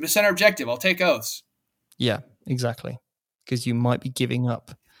 it's a center objective, I'll take Oaths. Yeah, exactly. Because you might be giving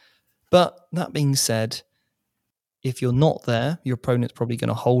up. But that being said, if you're not there, your opponent's probably going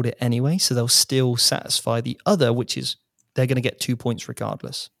to hold it anyway, so they'll still satisfy the other, which is they're going to get 2 points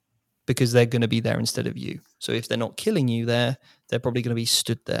regardless, because they're going to be there instead of you. So if they're not killing you there, they're probably going to be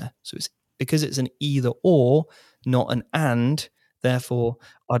stood there. So it's because it's an either or, not an and, therefore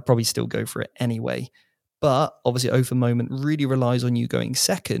I'd probably still go for it anyway. But obviously Oath of Moment really relies on you going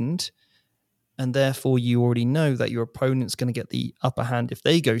second, and therefore you already know that your opponent's going to get the upper hand if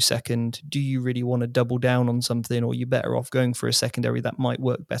they go second. Do you really want to double down on something, or are you better off going for a secondary that might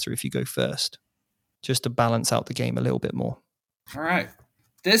work better if you go first, just to balance out the game a little bit more? All right.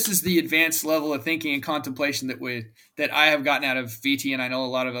 This is the advanced level of thinking and contemplation that I have gotten out of VT, and I know a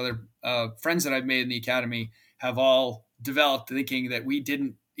lot of other friends that I've made in the academy have all developed thinking that we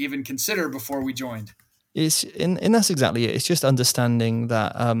didn't even consider before we joined. And that's exactly it. It's just understanding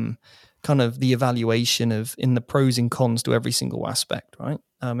that kind of the evaluation of in the pros and cons to every single aspect, right?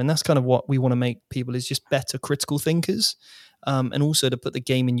 And that's kind of what we want to make people, is just better critical thinkers, and also to put the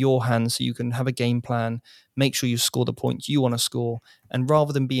game in your hands so you can have a game plan, make sure you score the points you want to score, and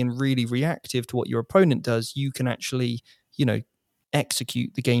rather than being really reactive to what your opponent does, you can actually,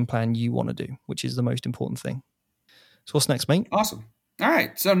 execute the game plan you want to do, which is the most important thing. So what's next, mate? Awesome. All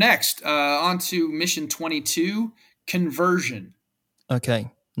right. So next, on to mission 22, conversion.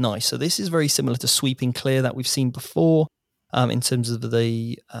 Okay. Nice. So this is very similar to sweeping clear that we've seen before. in terms of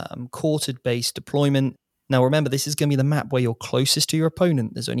the quartered-based deployment. Now, remember, this is going to be the map where you're closest to your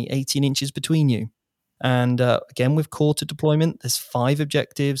opponent. There's only 18 inches between you. And again, with quarter deployment, there's 5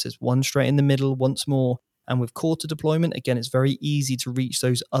 objectives. There's one straight in the middle once more. And with quarter deployment, again, it's very easy to reach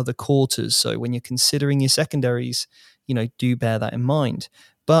those other quarters. So when you're considering your secondaries, do bear that in mind.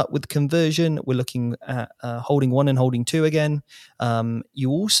 But with conversion, we're looking at holding 1 and holding 2 again. You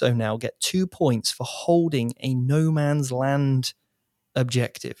also now get 2 points for holding a no man's land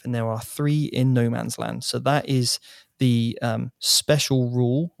objective. And there are 3 in no man's land. So that is the special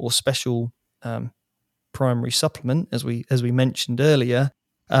rule or special primary supplement, as we mentioned earlier.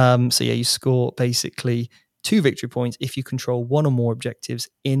 You score basically 2 victory points if you control 1 or more objectives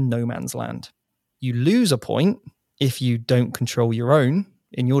in no man's land. You lose a point if you don't control your own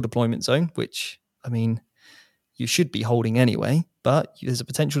in your deployment zone, which, you should be holding anyway, but there's a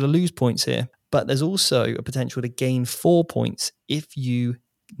potential to lose points here. But there's also a potential to gain 4 points if you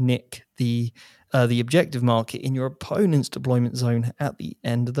nick the objective marker in your opponent's deployment zone at the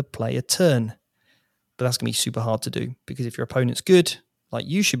end of the player turn. But that's going to be super hard to do, because if your opponent's good, like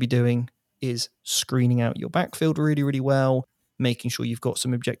you should be doing, is screening out your backfield really, really well, making sure you've got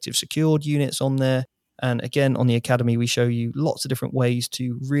some objective secured units on there. And again, on the Academy, we show you lots of different ways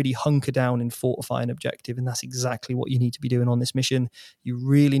to really hunker down and fortify an objective. And that's exactly what you need to be doing on this mission. You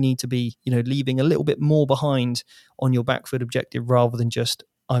really need to be, leaving a little bit more behind on your backfield objective, rather than just,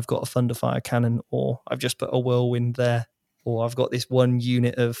 I've got a Thunderfire cannon, or I've just put a whirlwind there, or I've got this 1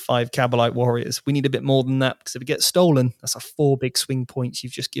 unit of 5 Cabalite warriors. We need a bit more than that, because if it gets stolen, that's a 4 big swing points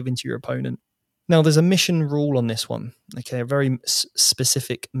you've just given to your opponent. Now, there's a mission rule on this one. Okay, a very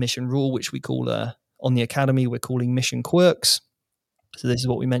specific mission rule, which we call, on the Academy, we're calling mission quirks. So this is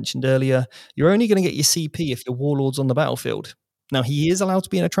what we mentioned earlier. You're only going to get your CP if your warlord's on the battlefield. Now, he is allowed to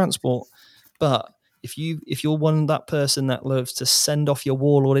be in a transport, but if you're that person that loves to send off your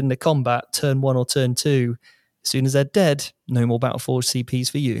warlord into combat turn 1 or turn 2, as soon as they're dead, no more Battleforge CPs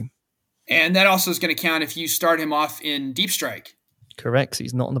for you. And that also is going to count if you start him off in Deep Strike. Correct. So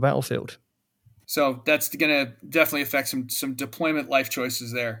he's not on the battlefield. So that's going to definitely affect some deployment life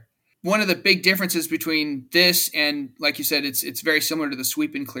choices there. One of the big differences between this and, like you said, it's very similar to the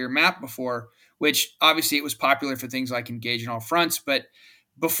sweep and clear map before, which obviously it was popular for things like engage in all fronts, but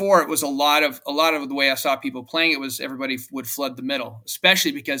before it was a lot of the way I saw people playing it was everybody would flood the middle,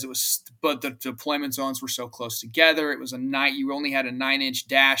 especially because the deployment zones were so close together. It was you only had a 9-inch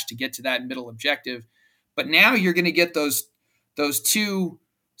dash to get to that middle objective. But now you're going to get those 2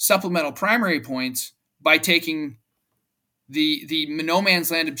 supplemental primary points by taking the no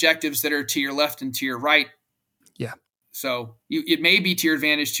man's land objectives that are to your left and to your right. Yeah. So it may be to your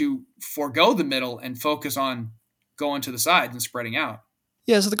advantage to forego the middle and focus on going to the sides and spreading out.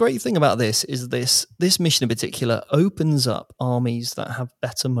 Yeah, so the great thing about this is this mission in particular opens up armies that have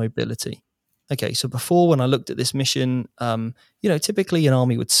better mobility. Okay, so before, when I looked at this mission, typically an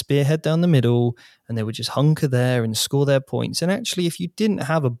army would spearhead down the middle and they would just hunker there and score their points. And actually, if you didn't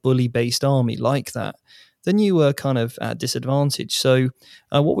have a bully-based army like that, then you were kind of at disadvantage. So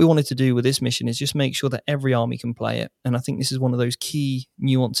what we wanted to do with this mission is just make sure that every army can play it. And I think this is one of those key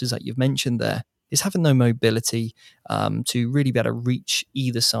nuances that you've mentioned there, is having no mobility to really be able to reach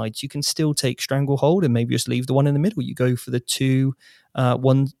either side. So you can still take Stranglehold and maybe just leave the one in the middle. You go for the 2,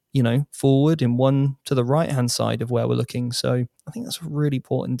 one forward and 1 to the right-hand side of where we're looking. So I think that's a really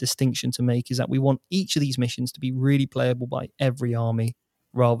important distinction to make, is that we want each of these missions to be really playable by every army,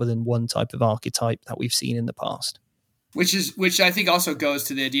 rather than one type of archetype that we've seen in the past. Which I think also goes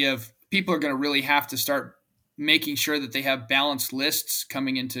to the idea of people are going to really have to start making sure that they have balanced lists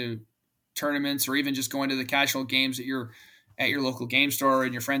coming into tournaments, or even just going to the casual games at your local game store or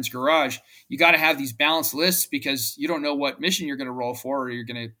in your friend's garage. You got to have these balanced lists, because you don't know what mission you're going to roll for or you're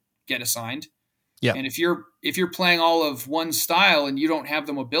going to get assigned. Yeah. And if you're playing all of one style and you don't have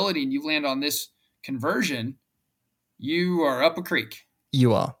the mobility and you land on this conversion, you are up a creek.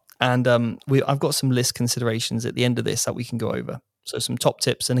 You are. And I've got some list considerations at the end of this that we can go over. So some top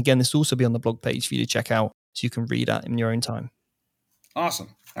tips. And again, this will also be on the blog page for you to check out, so you can read that in your own time.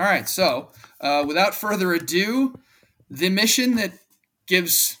 Awesome. All right. So without further ado, the mission that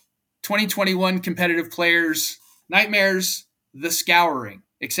gives 2021 competitive players nightmares, the Scouring,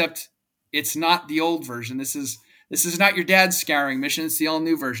 except it's not the old version. This is not your dad's Scouring mission. It's the all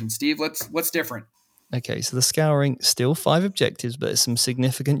new version. Steve, what's different? Okay, so the Scouring, still 5 objectives, but there's some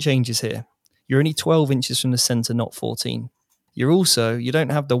significant changes here. You're only 12 inches from the center, not 14. You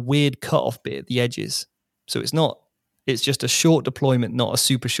don't have the weird cut-off bit at the edges. So it's just a short deployment, not a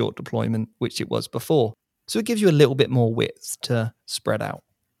super short deployment, which it was before. So it gives you a little bit more width to spread out.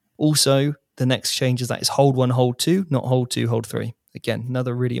 Also, the next change is that it's hold 1, hold 2, not hold 2, hold 3. Again,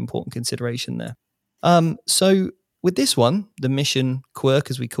 another really important consideration there. So with this one, the mission quirk,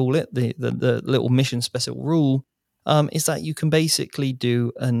 as we call it, the little mission special rule, is that you can basically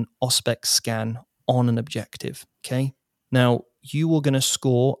do an Auspex scan on an objective. Okay. Now, you are going to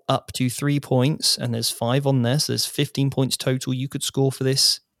score up to 3 points, and there's 5 on there, so there's 15 points total you could score for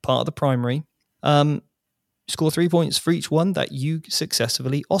this part of the primary. Score 3 points for each one that you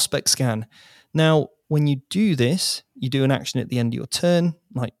successfully Auspex scan. Now, when you do this, you do an action at the end of your turn,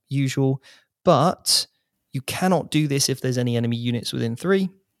 like usual, but you cannot do this if there's any enemy units within 3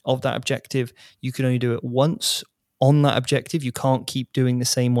 of that objective. You can only do it once on that objective. You can't keep doing the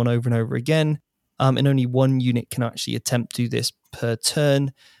same one over and over again. And only one unit can actually attempt to do this per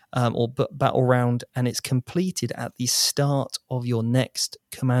turn or battle round, and it's completed at the start of your next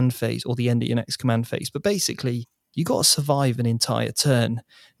command phase or the end of your next command phase. But basically, you got to survive an entire turn.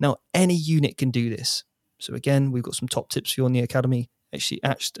 Now, any unit can do this. So again, we've got some top tips for you on the Academy, actually,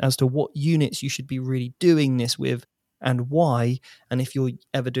 as to what units you should be really doing this with and why. And if you're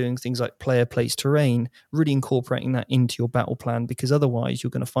ever doing things like player place terrain, really incorporating that into your battle plan, because otherwise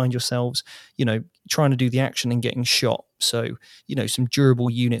you're going to find yourselves, trying to do the action and getting shot. So, some durable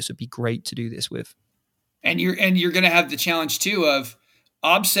units would be great to do this with. And you're going to have the challenge too of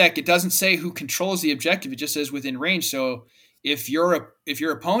OBSEC. It doesn't say who controls the objective; it just says within range. So if your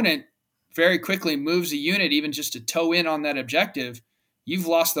opponent very quickly moves a unit, even just to toe in on that objective, you've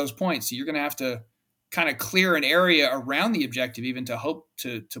lost those points. So you're going to have to kind of clear an area around the objective even to hope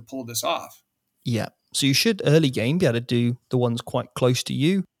to pull this off. Yeah. So you should early game be able to do the ones quite close to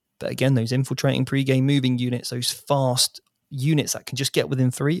you. But again, those infiltrating pre-game moving units, those fast units that can just get within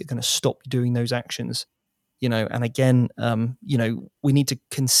 3 are going to stop doing those actions. And again, we need to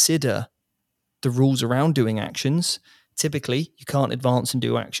consider the rules around doing actions. Typically, you can't advance and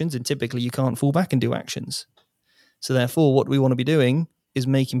do actions, and typically you can't fall back and do actions. So therefore, what we want to be doing is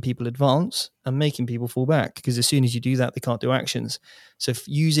making people advance and making people fall back, because as soon as you do that, they can't do actions. So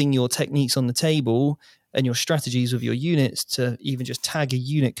using your techniques on the table and your strategies with your units to even just tag a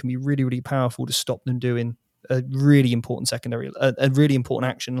unit can be really, really powerful to stop them doing a really important a really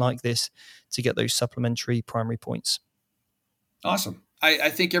important action like this to get those supplementary primary points. Awesome. I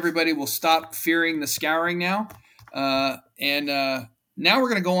think everybody will stop fearing the scouring now. And now we're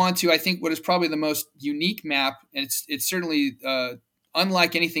going to go on to, I think, what is probably the most unique map. And it's certainly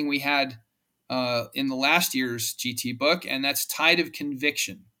unlike anything we had in the last year's GT book, and that's Tide of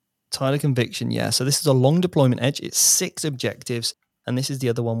Conviction. Tide of Conviction, yeah. So this is a long deployment edge. It's 6 objectives, and this is the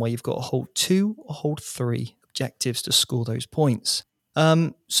other one where you've got to hold 2 or hold 3 objectives to score those points.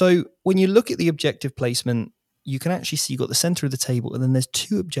 So when you look at the objective placement, you can actually see you've got the center of the table, and then there's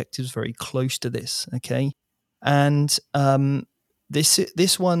 2 objectives very close to this, okay? And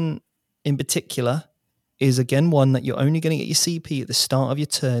this one in particular is, again, one that you're only going to get your CP at the start of your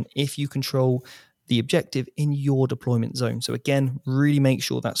turn if you control the objective in your deployment zone. So again, really make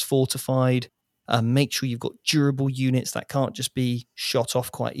sure that's fortified. Make sure you've got durable units that can't just be shot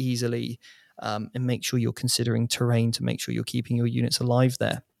off quite easily. And make sure you're considering terrain to make sure you're keeping your units alive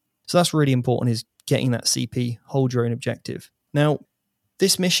there. So that's really important, is getting that CP, hold your own objective. Now,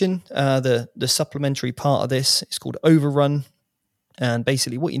 this mission, the supplementary part of this, is called Overrun. And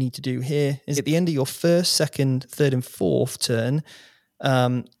basically what you need to do here is at the end of your first, second, third, and fourth turn,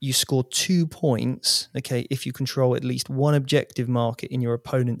 you score 2 points, okay, if you control at least one objective market in your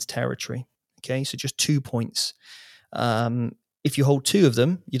opponent's territory. Okay, so just 2 points. If you hold 2 of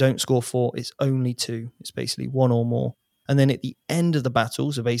them, you don't score 4, it's only 2. It's basically 1 or more. And then at the end of the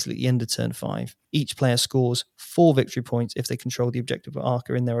battle, so basically at the end of turn 5, each player scores 4 victory points if they control the objective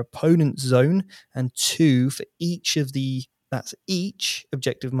marker in their opponent's zone, and 2 for each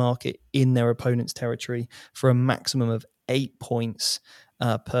objective market in their opponent's territory, for a maximum of 8 points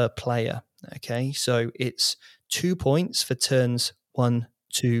per player. Okay, so it's 2 points for turns 1,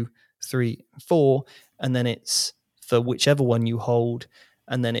 2, 3, 4, and then it's for whichever one you hold,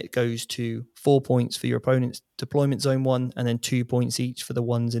 and then it goes to 4 points for your opponent's deployment zone 1, and then 2 points each for the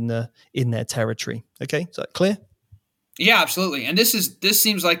ones in their territory. Okay, is that clear? Yeah, absolutely. And this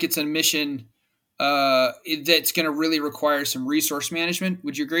seems like it's a mission that's going to really require some resource management.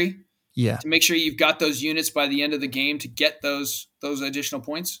 Would you agree? Yeah. To make sure you've got those units by the end of the game to get those additional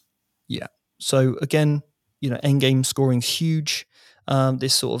points. Yeah. So again, end game scoring's huge.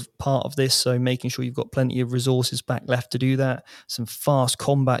 This sort of part of this, so making sure you've got plenty of resources back left to do that. Some fast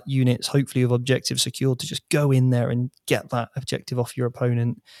combat units, hopefully with objectives secured, to just go in there and get that objective off your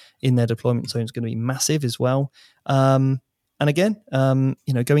opponent in their deployment zone is going to be massive as well. And again,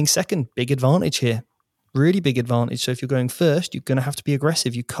 going second, big advantage here. Really big advantage. So if you're going first, you're going to have to be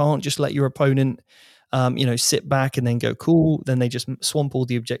aggressive. You can't just let your opponent, sit back and then go cool. Then they just swamp all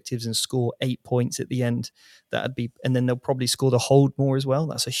the objectives and score 8 points at the end. And then they'll probably score the hold more as well.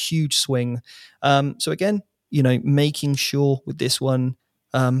 That's a huge swing. So again, making sure with this one,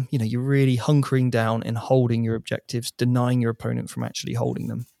 you're really hunkering down and holding your objectives, denying your opponent from actually holding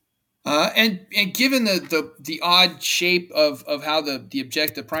them. And given the odd shape of how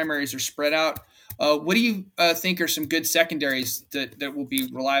the primaries are spread out, what do you think are some good secondaries that will be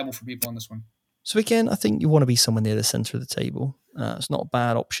reliable for people on this one? So again, I think you want to be somewhere near the center of the table. It's not a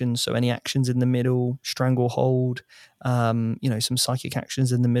bad option. So any actions in the middle, stranglehold, some psychic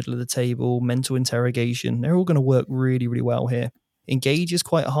actions in the middle of the table, mental interrogation, they're all going to work really, really well here. Engage is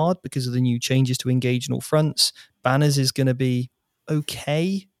quite hard because of the new changes to engage in all fronts. Banners is going to be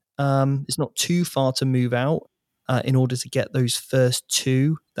okay. It's not too far to move out in order to get those first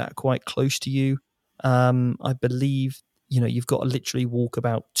two that are quite close to you. I believe you've got to literally walk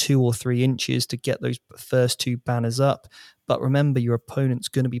about 2 or 3 inches to get those first two banners up. But remember, your opponent's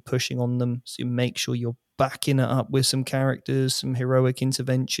going to be pushing on them. So make sure you're backing it up with some characters, some heroic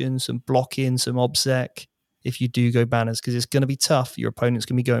intervention, some blocking, some obsec if you do go banners, because it's going to be tough. Your opponent's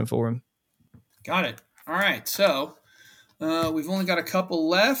going to be going for them. Got it. All right. So we've only got a couple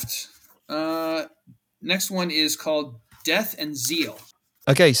left. Next one is called Death and Zeal.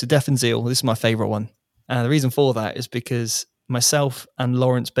 Okay, so Death and Zeal. This is my favorite one. And the reason for that is because myself and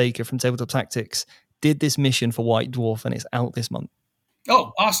Lawrence Baker from Tabletop Tactics did this mission for White Dwarf, and it's out this month.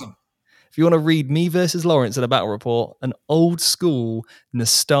 Oh, awesome. If you want to read me versus Lawrence in a battle report, an old school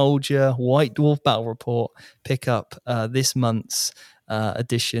nostalgia White Dwarf battle report, pick up this month's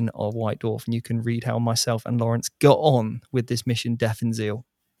edition of White Dwarf, and you can read how myself and Lawrence got on with this mission, Death and Zeal.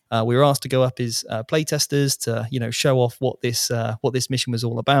 We were asked to go up as playtesters to, show off what this mission was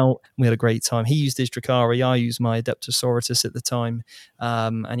all about. We had a great time. He used his Drakari, I used my Adeptus Sororitas at the time,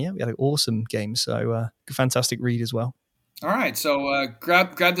 and yeah, we had an awesome game. So fantastic read as well. All right, so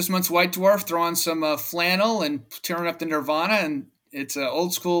grab this month's White Dwarf, throw on some flannel, and turn up the Nirvana, and it's an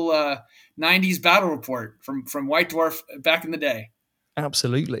old school '90s battle report from White Dwarf back in the day.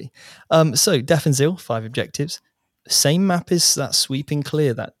 Absolutely. So Death and Zeal, 5 objectives. Same map as that Sweeping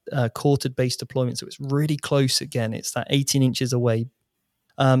Clear, that quartered-based deployment. So it's really close again. It's that 18 inches away.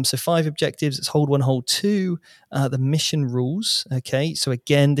 So 5 objectives. It's hold 1, hold 2. The mission rules. Okay. So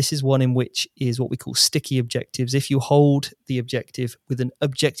again, this is one in which is what we call sticky objectives. If you hold the objective with an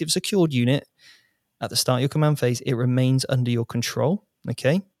objective secured unit at the start of your command phase, it remains under your control.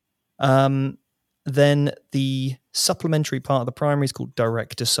 Okay. Then the supplementary part of the primary is called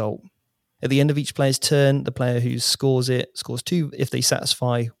Direct Assault. At the end of each player's turn, the player who scores it scores 2 if they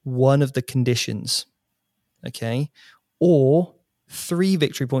satisfy one of the conditions. Okay. Or 3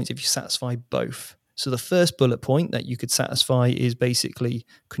 victory points if you satisfy both. So the first bullet point that you could satisfy is basically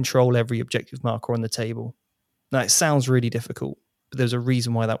control every objective marker on the table. Now, it sounds really difficult, but there's a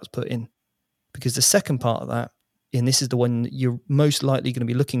reason why that was put in. Because the second part of that, and this is the one that you're most likely going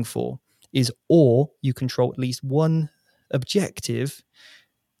to be looking for, is or you control at least one objective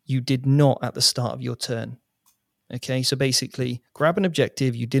you did not at the start of your turn. Okay, so basically, grab an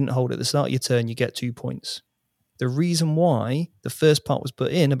objective you didn't hold at the start of your turn, you get 2 points. The reason why the first part was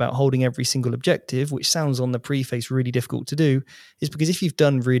put in about holding every single objective, which sounds on the preface really difficult to do, is because if you've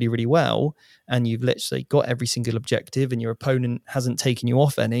done really, really well and you've literally got every single objective and your opponent hasn't taken you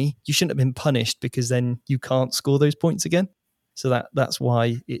off any, you shouldn't have been punished because then you can't score those points again. So that's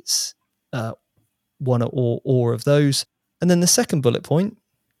why it's one or of those. And then the second bullet point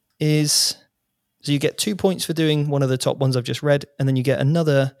is, so you get 2 points for doing one of the top ones I've just read, and then you get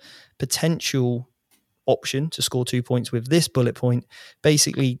another potential option to score 2 points with this bullet point.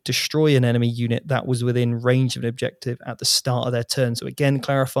 Basically, destroy an enemy unit that was within range of an objective at the start of their turn. So again,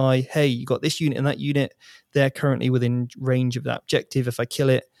 clarify, hey, you got this unit and that unit, they're currently within range of that objective. If I kill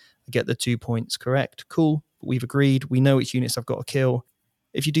it, I get the 2 points. Correct? Cool. We've agreed. We know which units I've got to kill.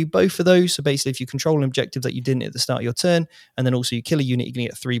 If you do both of those, so basically if you control an objective that you didn't at the start of your turn, and then also you kill a unit, you're going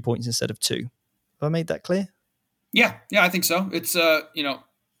to get 3 points instead of 2. Have I made that clear? Yeah, I think so. It's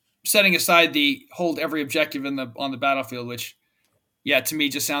setting aside the hold every objective on the battlefield, which, to me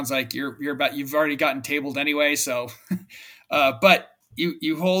just sounds like you've already gotten tabled anyway. So, but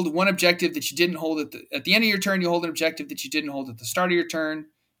you hold one objective that you didn't hold at the end of your turn. You hold an objective that you didn't hold at the start of your turn.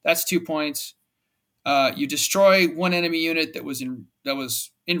 That's 2 points. You destroy one enemy unit that was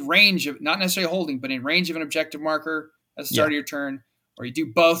in range of, not necessarily holding, but in range of an objective marker at the start of your turn, or you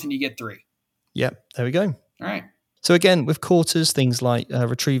do both and you get 3. Yep, there we go. All right. So again, with quarters, things like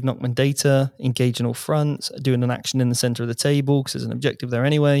retrieve Nacmund data, engage in all fronts, doing an action in the center of the table because there's an objective there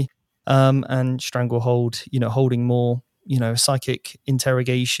anyway. and Stranglehold, holding more, psychic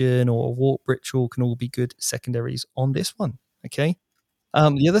interrogation or warp ritual can all be good secondaries on this one. Okay.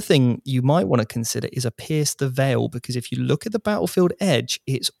 The other thing you might want to consider is a Pierce the Veil, because if you look at the battlefield edge,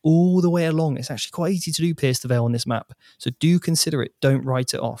 it's all the way along. It's actually quite easy to do Pierce the Veil on this map. So do consider it. Don't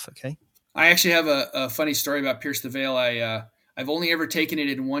write it off, okay? I actually have a funny story about Pierce the Veil. I've only ever taken it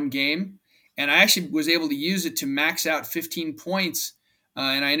in one game, and I actually was able to use it to max out 15 points,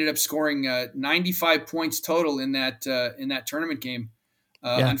 and I ended up scoring 95 points total in that tournament game.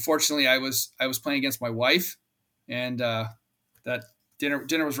 Unfortunately, I was playing against my wife, and that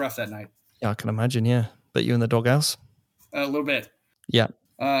dinner was rough that night. Yeah, I can imagine. Yeah, but you in the doghouse? A little bit. Yeah.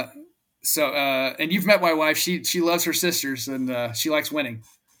 And you've met my wife. She loves her sisters, and she likes winning.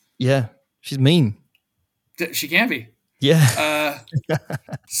 Yeah, she's mean. She can be. Yeah.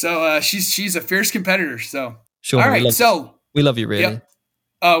 So she's a fierce competitor. So sure. All right. We love you, really. Yep.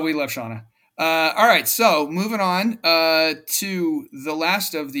 Oh, we love Shauna. All right. So moving on to the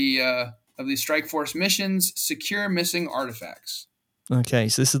last of the Strike Force missions: secure missing artifacts. Okay,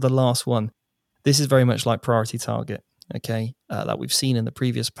 so this is the last one. This is very much like priority target. Okay, that we've seen in the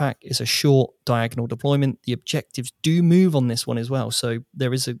previous pack. It's a short diagonal deployment. The objectives do move on this one as well. So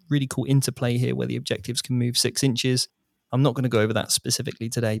there is a really cool interplay here where the objectives can move 6 inches. I'm not going to go over that specifically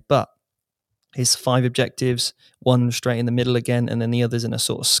today, but it's 5 objectives, one straight in the middle again, and then the others in a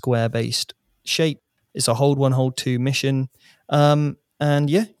sort of square-based shape. It's a hold 1, hold 2 mission. And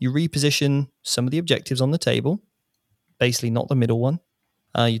yeah, you reposition some of the objectives on the table, basically not the middle one.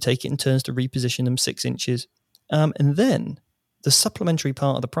 You take it in turns to reposition them 6 inches. And then the supplementary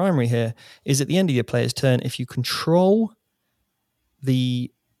part of the primary here is at the end of your player's turn, if you control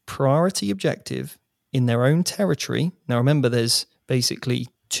the priority objective in their own territory. Now remember, there's basically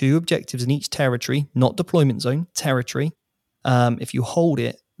 2 objectives in each territory, not deployment zone, territory. If you hold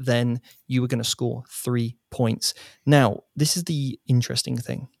it, then you are going to score 3 points. Now, this is the interesting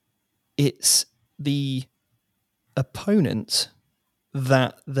thing. It's the opponent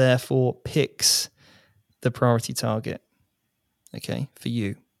that therefore picks the priority target, okay, for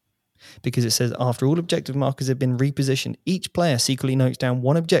you. Because it says, after all objective markers have been repositioned, each player secretly notes down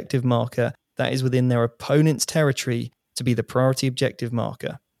 1 objective marker that is within their opponent's territory to be the priority objective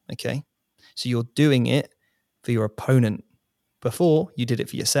marker, okay? So you're doing it for your opponent. Before, you did it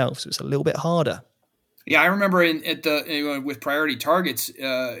for yourself, so it's a little bit harder. Yeah, I remember with priority targets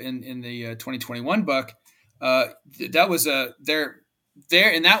in the 2021 book, that was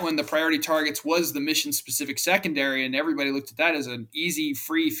there in that one, the priority targets was the mission specific secondary, and everybody looked at that as an easy,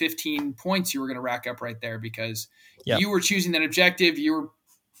 free 15 points you were going to rack up right there because you were choosing that objective. You were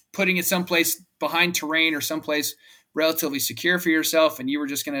putting it someplace behind terrain or someplace relatively secure for yourself, and you were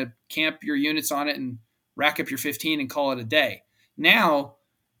just going to camp your units on it and rack up your 15 and call it a day. Now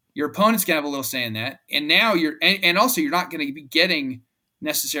your opponent's going to have a little say in that, and now and also you're not going to be getting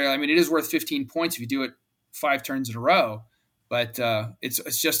necessarily. I mean, it is worth 15 points if you do it 5 turns in a row. But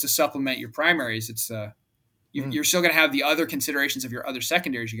it's just to supplement your primaries. It's you're still going to have the other considerations of your other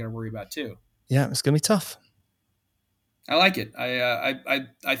secondaries you got to worry about too. Yeah, it's going to be tough. I like it.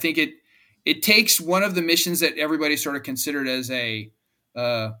 I think it takes one of the missions that everybody sort of considered as a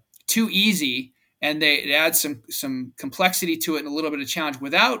too easy, and it adds some complexity to it and a little bit of challenge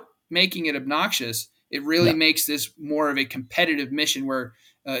without making it obnoxious. It really makes this more of a competitive mission where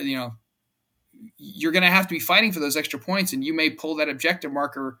you're going to have to be fighting for those extra points, and you may pull that objective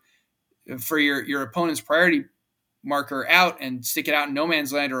marker for your opponent's priority marker out and stick it out in no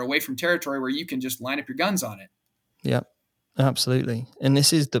man's land or away from territory where you can just line up your guns on it. Yeah, absolutely. And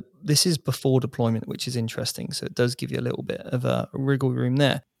this is before deployment, which is interesting. So it does give you a little bit of a wriggle room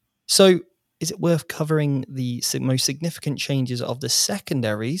there. So is it worth covering the most significant changes of the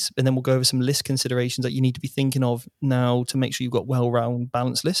secondaries? And then we'll go over some list considerations that you need to be thinking of now to make sure you've got well-rounded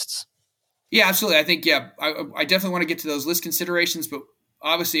balanced lists. Yeah, absolutely. I think, I definitely want to get to those list considerations, but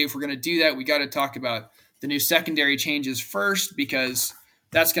obviously if we're going to do that, we got to talk about the new secondary changes first, because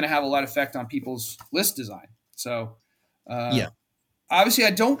that's going to have a lot of effect on people's list design. So, obviously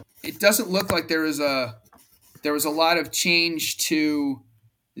it doesn't look like there was a lot of change to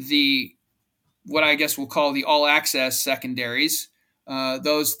what I guess we'll call the all access secondaries.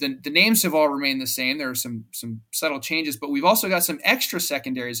 The names have all remained the same. There are some subtle changes, but we've also got some extra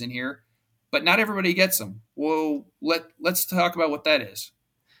secondaries in here, but not everybody gets them. Well, let's talk about what that is.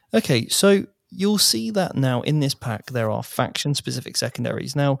 Okay, so you'll see that now in this pack there are faction-specific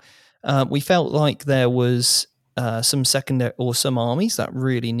secondaries. Now, we felt like there was some secondary or some armies that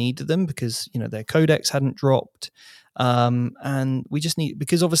really needed them because their codex hadn't dropped, and we just need,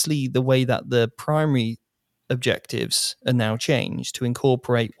 because obviously the way that the primary objectives are now changed to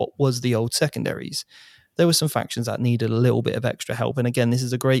incorporate what was the old secondaries. There were some factions that needed a little bit of extra help. And again, this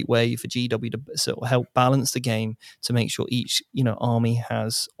is a great way for GW to sort of help balance the game to make sure each, army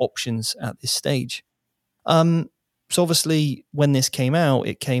has options at this stage. So obviously, when this came out,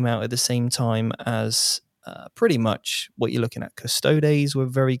 it came out at the same time as pretty much what you're looking at. Custodes were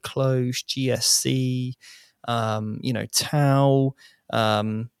very close, GSC, Tau.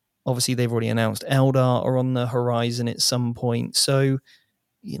 Obviously, they've already announced Eldar are on the horizon at some point. So,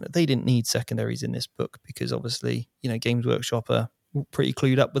 they didn't need secondaries in this book because obviously, Games Workshop are pretty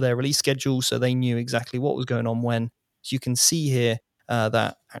clued up with their release schedule. So they knew exactly what was going on when. So you can see here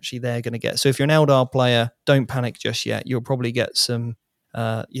that actually they're going to get. So if you're an Eldar player, don't panic just yet. You'll probably get some,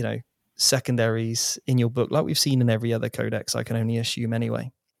 secondaries in your book like we've seen in every other codex, I can only assume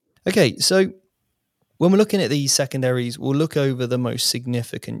anyway. Okay, so when we're looking at these secondaries, we'll look over the most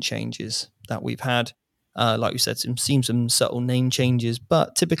significant changes that we've had. Like we said, some subtle name changes,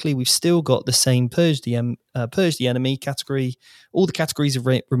 but typically we've still got the same Purge the Enemy category. All the categories have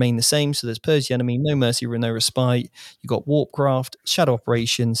remained the same. So there's Purge the Enemy, No Mercy, No Respite. You've got Warpcraft, Shadow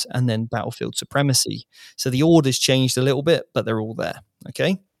Operations, and then Battlefield Supremacy. So the order's changed a little bit, but they're all there.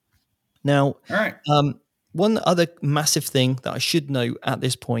 Okay. Now, all right. One other massive thing that I should note at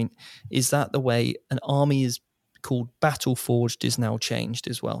this point is that the way an army is called Battle Forged is now changed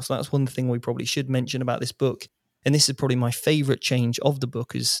as well. So that's one thing we probably should mention about this book. And this is probably my favorite change of the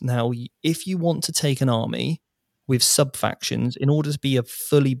book is now if you want to take an army with sub-factions in order to be a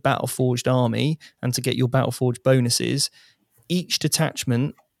fully Battle Forged army and to get your Battle Forged bonuses, each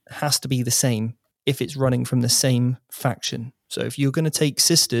detachment has to be the same if it's running from the same faction. So if you're going to take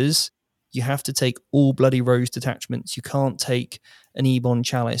Sisters, you have to take all Bloody Rose detachments. You can't take an Ebon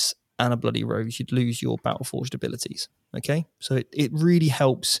Chalice and a Bloody Rose. You'd lose your Battleforged abilities. Okay? So it really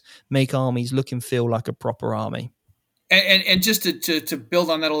helps make armies look and feel like a proper army. And just to build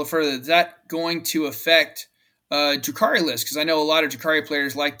on that a little further, is that going to affect Drukhari lists? Because I know a lot of Drukhari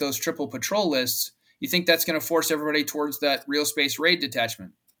players like those triple patrol lists. You think that's going to force everybody towards that real space raid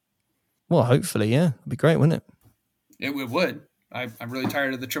detachment? Well, hopefully, yeah. It'd be great, wouldn't it? It would. I'm really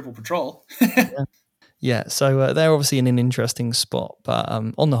tired of the triple patrol. Yeah, so they're obviously in an interesting spot, but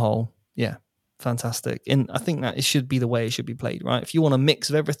on the whole, yeah, fantastic. And I think that it should be the way it should be played, right? If you want a mix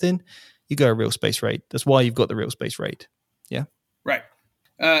of everything, you go a real space raid. That's why you've got the real space raid. Yeah, right.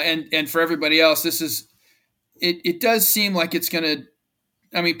 And for everybody else, this is it does seem like it's going to.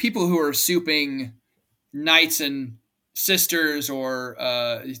 I mean, people who are souping Knights and Sisters or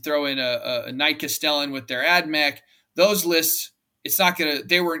throw in a Knight Castellan with their AdMech, those lists. It's not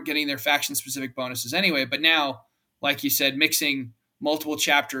they weren't getting their faction specific bonuses anyway, but now, like you said, mixing multiple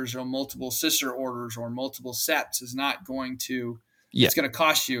chapters or multiple sister orders or multiple sets is not going to, it's going to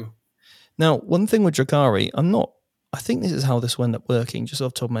cost you. Now, one thing with Drukhari, I think this is how this will end up working, just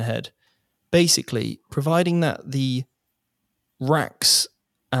off the top of my head. Basically, providing that the racks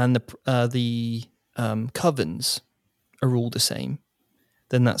and the covens are all the same,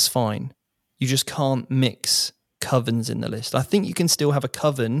 then that's fine. You just can't mix covens in the list. I think you can still have a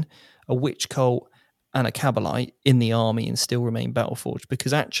coven, a witch cult, and a Kabbalite in the army and still remain Battleforged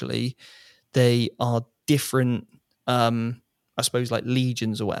because actually they are different, I suppose, like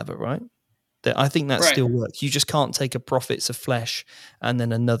legions or whatever, right? I think that still works. You just can't take a Prophets of Flesh and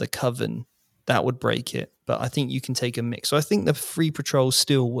then another coven. That would break it. But I think you can take a mix. So I think the free patrol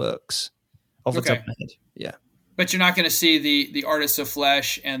still works off the top of my head. Yeah. But you're not going to see the Artists of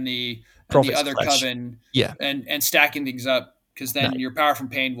Flesh and the other coven and stacking things up because then your Power from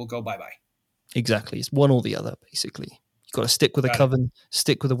Pain will go bye-bye. Exactly. It's one or the other, basically. You've got to stick with a coven,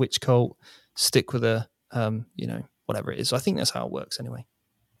 stick with a witch cult, stick with a, whatever it is. So I think that's how it works anyway.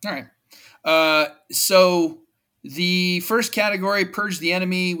 All right. So the first category, Purge the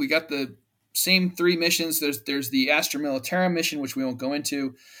Enemy, we got the same 3 missions. There's the Astra Militarum mission, which we won't go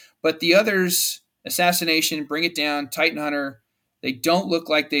into. But the others, Assassination, Bring It Down, Titan Hunter, they don't look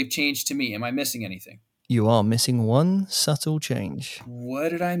like they've changed to me. Am I missing anything? You are missing one subtle change. What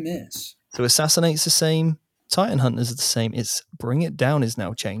did I miss? So Assassinate's the same. Titan Hunters are the same. It's Bring It Down is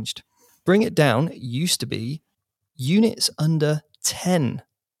now changed. Bring It Down used to be units under 10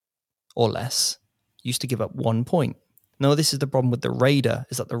 or less used to give up 1 point. Now, this is the problem with the Raider,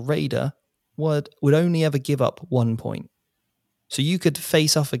 is that the Raider would only ever give up 1 point. So you could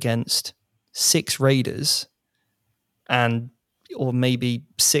face off against 6 Raiders or maybe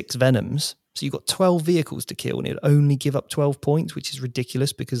 6 Venoms. So you've got 12 vehicles to kill and it'd only give up 12 points, which is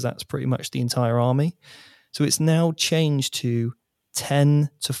ridiculous because that's pretty much the entire army. So it's now changed to 10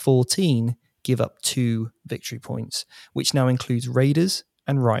 to 14 give up 2 victory points, which now includes Raiders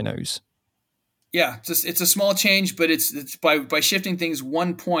and Rhinos. Yeah, it's a small change, but it's by shifting things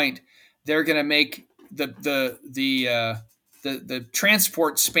 1 point, they're going to make the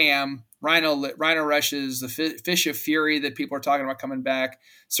transport spam, rhino rushes, the fish of fury that people are talking about coming back.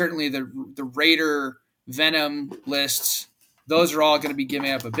 Certainly the raider venom lists. Those are all going to be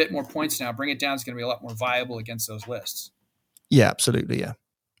giving up a bit more points now. Bring It Down is going to be a lot more viable against those lists. Yeah, absolutely. Yeah.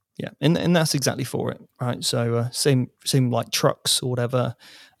 Yeah, and that's exactly for it, right? So same like trucks or whatever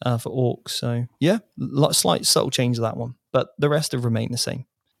for orcs. So yeah, slight subtle change of that one, but the rest have remained the same.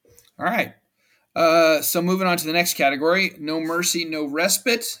 All right. So moving on to the next category, No Mercy, No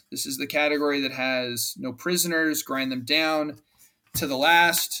Respite. This is the category that has no prisoners, grind them down to the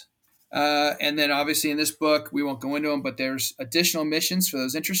last. And then obviously in this book, we won't go into them, but there's additional missions for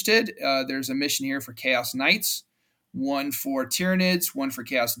those interested. There's a mission here for Chaos Knights, one for Tyranids, one for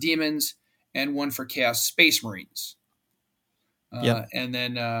Chaos Demons, and one for Chaos Space Marines. And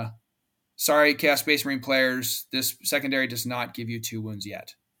then, sorry, Chaos Space Marine players, this secondary does not give you 2 wounds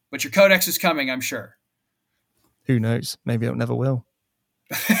yet. But your codex is coming, I'm sure. Who knows? Maybe it never will.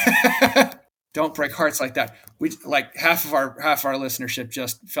 Don't break hearts like that. We like half of our listenership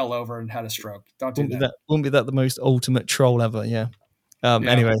just fell over and had a stroke. Don't do that. Wouldn't be that the most ultimate troll ever? Yeah.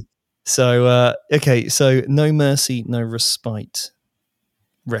 Anyway, so okay, so No Mercy, No Respite.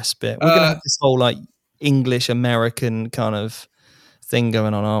 We're gonna have this whole like English American kind of thing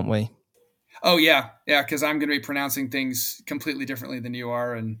going on, aren't we? Oh yeah, because I'm going to be pronouncing things completely differently than you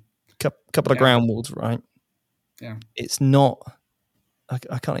are, and couple of ground rules, right? Yeah, it's not.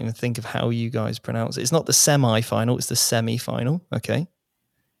 I can't even think of how you guys pronounce it. It's not the semi-final; it's the semi-final. Okay.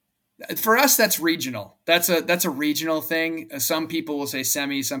 For us, that's regional. That's a regional thing. Some people will say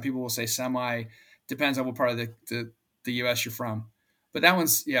semi, some people will say semi. Depends on what part of the U.S. you're from. But that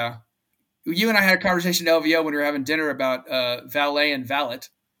one's You and I had a conversation at LVO when we were having dinner about valet and valet.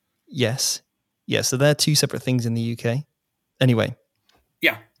 Yes. Yeah, so they're 2 separate things in the UK. Anyway.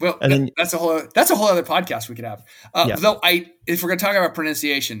 Yeah, well, that's a whole other podcast we could have. Though if we're going to talk about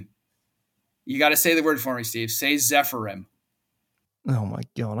pronunciation, you got to say the word for me, Steve. Say Zephyrim. Oh my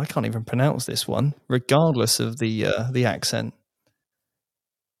God, I can't even pronounce this one, regardless of the accent.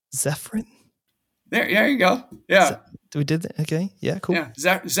 Zephyrin? There you go. Yeah. We did that? Okay. Yeah, cool. Yeah,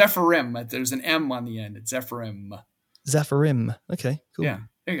 Zephyrim. There's an M on the end. It's Zephyrim. Zephyrim. Okay, cool. Yeah,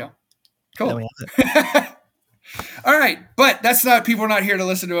 there you go. Cool. All right, but people are not here to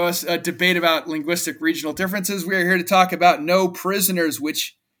listen to us debate about linguistic regional differences. We are here to talk about No Prisoners,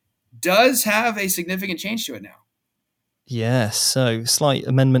 which does have a significant change to it now. Yes, so slight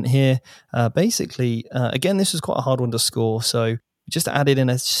amendment here. Basically, again, this was quite a hard one to score, so just added in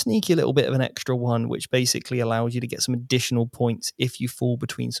a sneaky little bit of an extra one, which basically allows you to get some additional points if you fall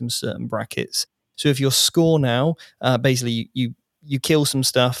between some certain brackets. So if your score now, basically you kill some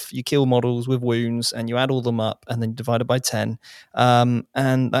stuff, you kill models with wounds, and you add all them up, and then divide it by 10.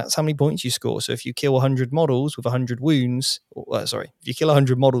 And that's how many points you score. So if you kill 100 models with 100 wounds, if you kill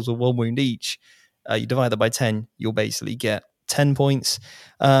 100 models with 1 wound each, you divide that by 10, you'll basically get 10 points.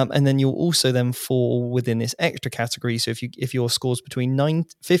 And then you'll also then fall within this extra category. So if your score's between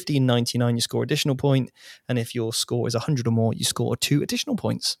 50 and 99, you score additional point. And if your score is 100 or more, you score 2 additional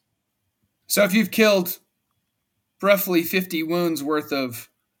points. So if you've killed roughly 50 wounds worth of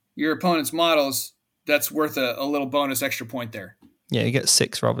your opponent's models, that's worth a little bonus extra point there. Yeah, you get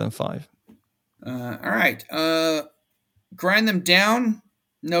 6 rather than 5. All right. Grind them down.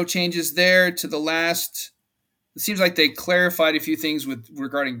 No changes there to the last. It seems like they clarified a few things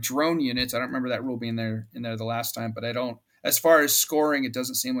regarding drone units. I don't remember that rule being in there the last time, but I don't. As far as scoring, it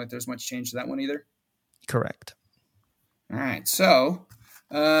doesn't seem like there's much change to that one either. Correct. All right. So,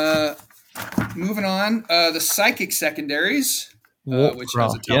 moving on, the psychic secondaries, which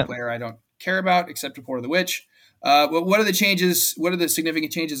has a top player I don't care about except Report of the Witch. What are the changes? What are the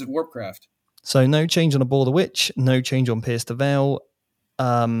significant changes of Warpcraft? So no change on Abhor the Witch, no change on Pierce the Veil.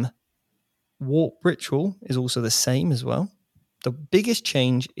 Warp Ritual is also the same as well. The biggest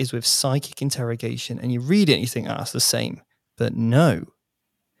change is with Psychic Interrogation, and you read it and you think, it's the same. But no.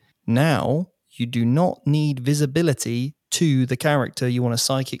 Now, you do not need visibility to the character you want to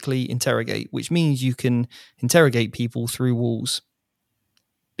psychically interrogate, which means you can interrogate people through walls.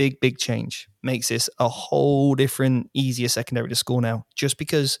 Big change. Makes this a whole different, easier secondary to score now, just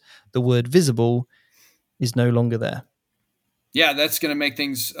because the word visible is no longer there. Yeah, that's going to make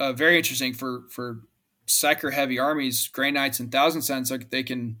things very interesting for psyker-heavy armies, Grey Knights and Thousand Suns, so they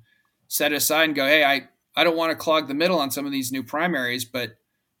can set it aside and go, hey, I don't want to clog the middle on some of these new primaries, but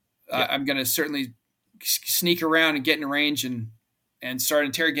I'm going to certainly sneak around and get in range and start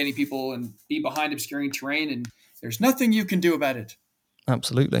interrogating people and be behind obscuring terrain, and there's nothing you can do about it.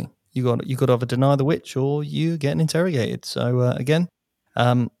 Absolutely. You got to either deny the witch or you getting interrogated. So again,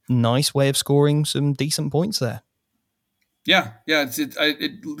 nice way of scoring some decent points there. Yeah,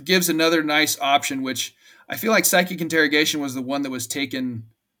 it gives another nice option, which I feel like psychic interrogation was the one that was taken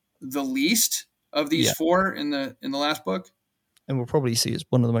the least of these four in the last book. And we'll probably see it's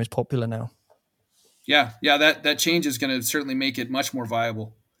one of the most popular now. Yeah, that change is going to certainly make it much more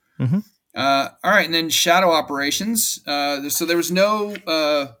viable. Mm-hmm. All right, and then shadow operations. So there was no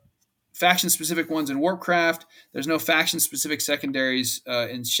faction-specific ones in Warpcraft. There's no faction-specific secondaries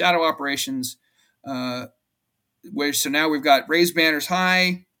in shadow operations. So now we've got raise banners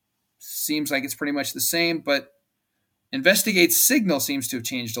high. Seems like it's pretty much the same, but investigate signal seems to have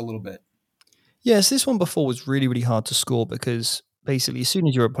changed a little bit. Yes, this one before was really, really hard to score because basically as soon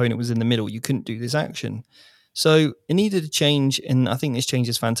as your opponent was in the middle, you couldn't do this action. So it needed a change, and I think this change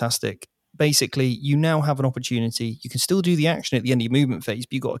is fantastic. Basically, you now have an opportunity. You can still do the action at the end of your movement phase,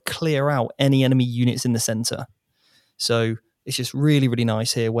 but you've got to clear out any enemy units in the center. So it's just really, really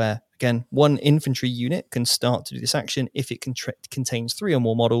nice here where, again, one infantry unit can start to do this action if it contains 3 or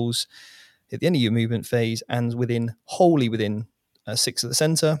more models at the end of your movement phase and wholly within 6 of the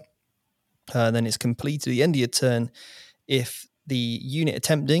center. Then it's completed at the end of your turn if the unit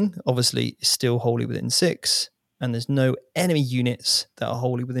attempting, obviously, is still wholly within 6, and there's no enemy units that are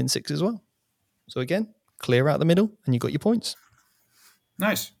wholly within 6 as well. So again, clear out the middle, and you got your points.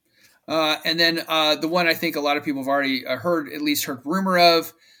 Nice. And then the one I think a lot of people have already heard rumor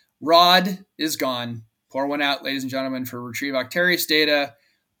of, Rod is gone. Pour one out, ladies and gentlemen, for retrieve Octarius data.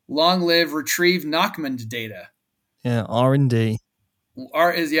 Long live retrieve Nacmund data. Yeah, R&D. We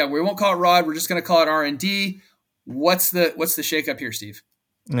won't call it Rod. We're just going to call it R&D. What's the shakeup here, Steve?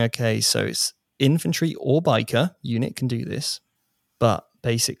 Okay, so it's infantry or biker unit can do this, but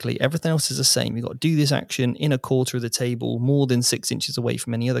basically everything else is the same. You've got to do this action in a quarter of the table, more than 6 inches away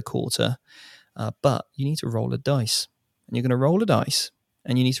from any other quarter, but you need to roll a dice. And you're going to roll a dice,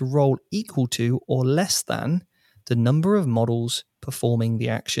 and you need to roll equal to or less than the number of models performing the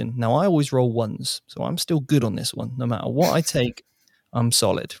action. Now, I always roll 1s, so I'm still good on this one. No matter what I take, I'm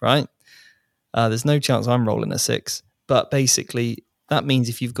solid, right? There's no chance I'm rolling a 6. But basically, that means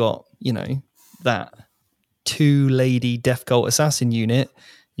if you've got, that 2-lady Death Cult Assassin unit,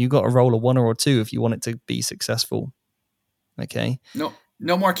 you've got to roll a 1 or a 2 if you want it to be successful. Okay?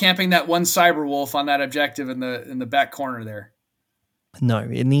 No more camping that one cyber wolf on that objective in the back corner there. No,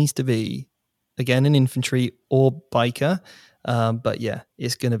 it needs to be, again, an infantry or biker. But yeah,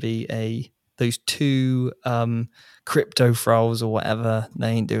 it's going to be those 2 crypto thralls or whatever. They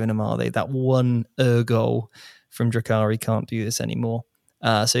ain't doing them, are they? That one Urgol from Drakari can't do this anymore.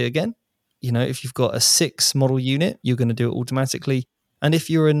 So again, if you've got a 6 model unit, you're going to do it automatically. And if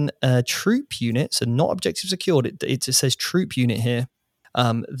you're a troop unit, so not objective secured, it says troop unit here,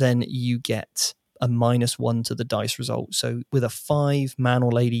 then you get a -1 to the dice result. So with a 5 man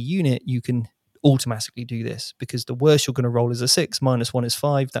or lady unit, you can automatically do this because the worst you're going to roll is a 6, -1 is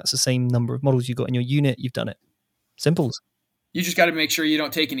 5. That's the same number of models you got in your unit. You've done it. Simples. You just got to make sure you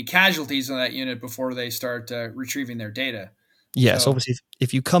don't take any casualties on that unit before they start retrieving their data. Yes, so obviously,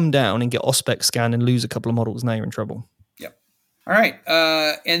 if you come down and get Ospec scan and lose a couple of models, now you're in trouble. Yep. All right.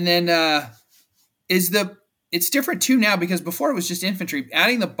 And then it's different too now because before it was just infantry.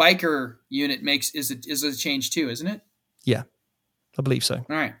 Adding the biker unit is a change too, isn't it? Yeah, I believe so.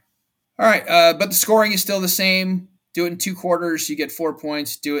 All right. But the scoring is still the same. Do it in 2 quarters, you get 4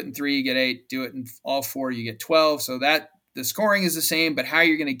 points. Do it in 3, you get 8. Do it in all 4, you get 12. So that the scoring is the same, but how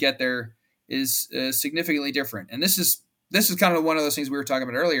you're going to get there is significantly different. And this is kind of one of those things we were talking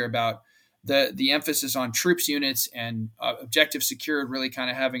about earlier about the emphasis on troops units and objective secured really kind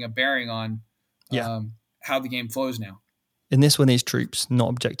of having a bearing on how the game flows now. And this one is troops, not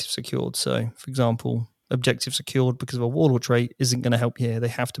objective secured. So, for example, objective secured because of a warlord trait isn't going to help you here. They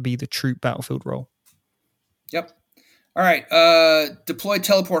have to be the troop battlefield role. Yep. All right. Deploy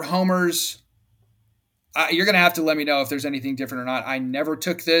teleport homers. You're going to have to let me know if there's anything different or not. I never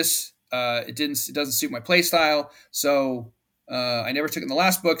took this. It doesn't suit my play style. So I never took it in the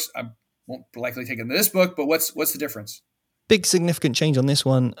last books. I won't likely take it in this book, but what's the difference? Big significant change on this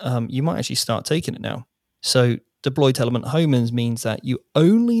one. You might actually start taking it now. So deployed element homers means that you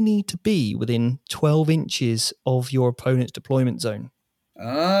only need to be within 12 inches of your opponent's deployment zone.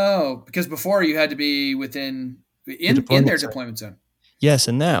 Oh, because before you had to be within their deployment zone. Yes,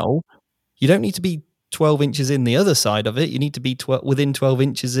 and now you don't need to be 12 inches in the other side of it. You need to be within 12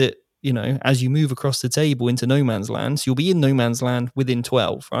 inches as you move across the table into no man's land. So you'll be in no man's land within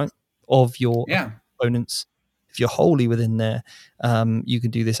 12, right, of your opponents. If you're wholly within there, you can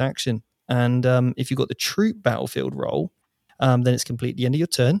do this action. And if you've got the troop battlefield role, then it's complete at the end of your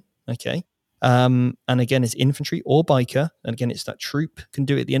turn. Okay. And again, it's infantry or biker. And again, it's that troop can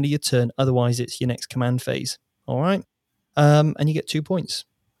do it at the end of your turn. Otherwise, it's your next command phase. All right. And you get 2 points.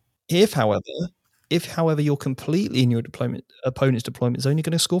 If, however, you're completely in your opponent's deployment zone, you're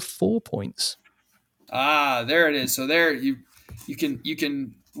going to score 4 points. There it is. So there you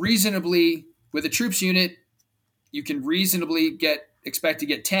can reasonably, with a troops unit, you can reasonably expect to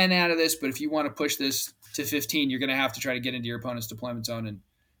get 10 out of this. But if you want to push this to 15, you're going to have to try to get into your opponent's deployment zone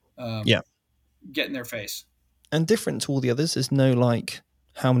and get in their face. And different to all the others, there's no like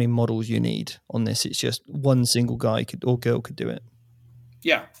how many models you need on this. It's just one single guy or girl could do it.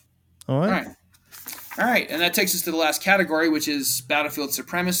 Yeah. All right. All right, and that takes us to the last category, which is Battlefield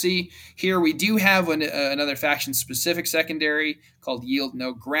Supremacy. Here we do have another faction-specific secondary called Yield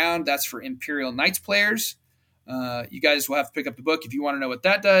No Ground. That's for Imperial Knights players. You guys will have to pick up the book if you want to know what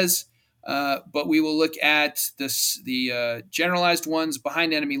that does. But we will look at the generalized ones: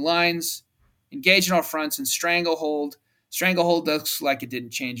 behind enemy lines, engage on all fronts, and stranglehold. Stranglehold looks like it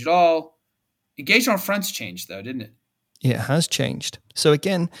didn't change at all. Engage on all fronts changed, though, didn't it? It has changed. So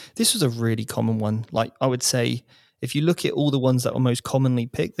again, this was a really common one. Like I would say, if you look at all the ones that were most commonly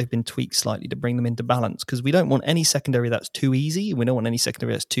picked, they've been tweaked slightly to bring them into balance because we don't want any secondary that's too easy. We don't want any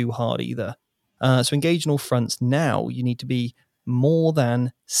secondary that's too hard either. So engage on all fronts. Now you need to be more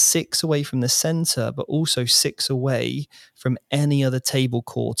than 6 away from the center, but also 6 away from any other table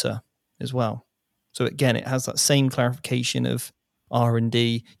quarter as well. So again, it has that same clarification of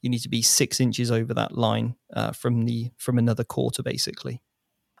R&D. You need to be 6 inches over that line from another quarter, basically.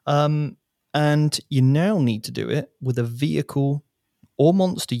 And you now need to do it with a vehicle or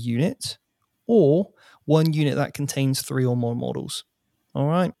monster unit, or one unit that contains 3 or more models. All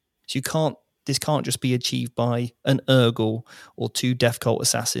right. So this can't just be achieved by an Urgle or 2 Death Cult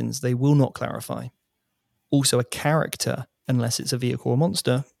assassins. They will not clarify. Also, a character, unless it's a vehicle or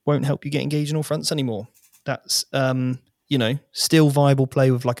monster, won't help you get engaged in all fronts anymore. That's still viable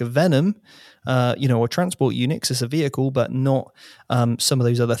play with like a Venom, or transport unit because it's a vehicle, but not some of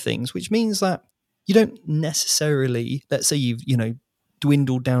those other things, which means that you don't necessarily, let's say you've,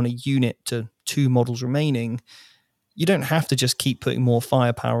 dwindled down a unit to 2 models remaining, you don't have to just keep putting more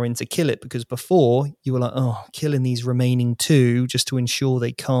firepower in to kill it, because before you were like, killing these remaining 2 just to ensure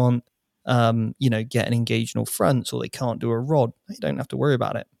they can't, get an engaged in all fronts or they can't do a rod. You don't have to worry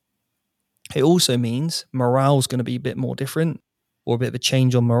about it. It also means morale's going to be a bit more different, or a bit of a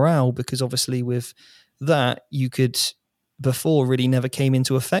change on morale, because obviously with that, you could before really never came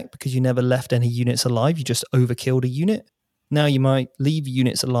into effect because you never left any units alive. You just overkilled a unit. Now you might leave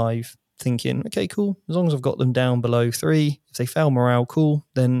units alive thinking, okay, cool. As long as I've got them down below 3, if they fail morale, cool,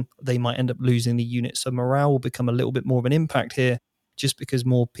 then they might end up losing the unit. So morale will become a little bit more of an impact here just because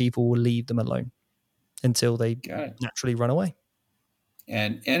more people will leave them alone until they naturally run away.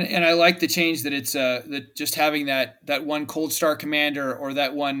 And I like the change that it's that just having that one Cold Star commander or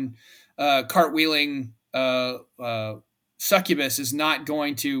that one cartwheeling succubus is not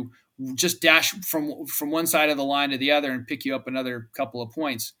going to just dash from one side of the line to the other and pick you up another couple of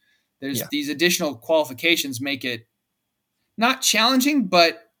points. There's these additional qualifications make it not challenging,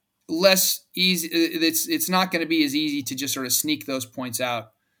 but less easy. It's not going to be as easy to just sort of sneak those points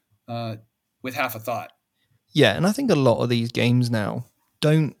out with half a thought. Yeah, and I think a lot of these games now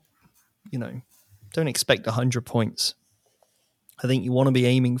don't expect 100 points. I think you want to be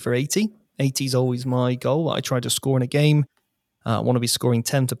aiming for 80. 80 is always my goal. I try to score in a game. I want to be scoring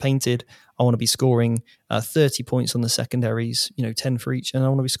 10 to painted. I want to be scoring 30 points on the secondaries, 10 for each, and I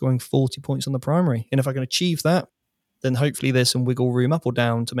want to be scoring 40 points on the primary. And if I can achieve that, then hopefully there's some wiggle room up or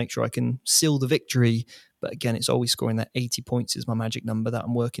down to make sure I can seal the victory. But again, it's always scoring that 80 points is my magic number that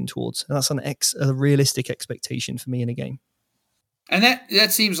I'm working towards. And that's a realistic expectation for me in a game. And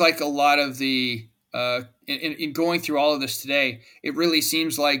that seems like a lot of the in going through all of this today, it really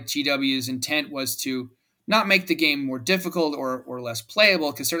seems like GW's intent was to not make the game more difficult or less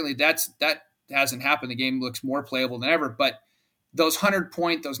playable, because certainly that hasn't happened. The game looks more playable than ever, but those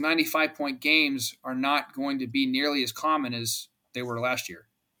 100-point, those 95-point games are not going to be nearly as common as they were last year.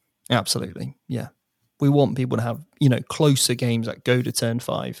 Absolutely, yeah. We want people to have closer games that go to turn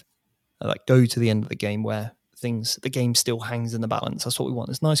 5, that go to the end of the game where the game still hangs in the balance. That's what we want.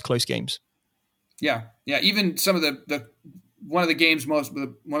 It's nice close games. Yeah. Even some of the one of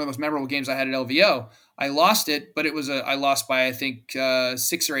the most memorable games I had at LVO, I lost it, but I lost by I think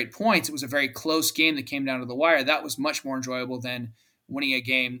 6 or 8 points. It was a very close game that came down to the wire. That was much more enjoyable than winning a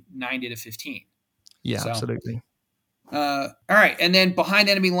game 90-15. Yeah, absolutely. All right, and then behind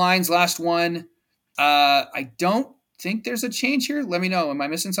enemy lines, last one. I don't think there's a change here. Let me know. Am I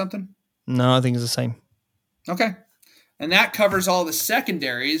missing something? No, I think it's the same. Okay. And that covers all the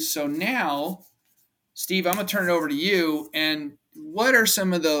secondaries. So now, Steve, I'm going to turn it over to you. And what are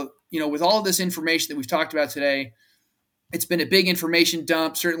some of the, with all this information that we've talked about today, it's been a big information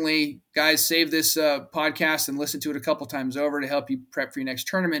dump. Certainly, guys, save this podcast and listen to it a couple times over to help you prep for your next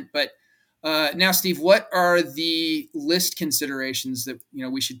tournament. But now, Steve, what are the list considerations that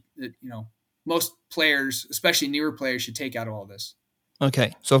most players, especially newer players, should take out of all this?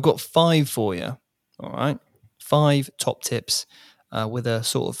 Okay, so I've got 5 for you. All right, 5 top tips with a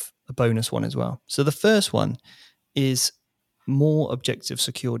sort of a bonus one as well. So the first one is more objective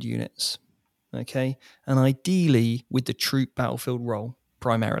secured units. Okay, and ideally with the troop battlefield role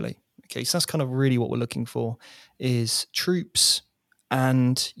primarily. Okay, so that's kind of really what we're looking for is troops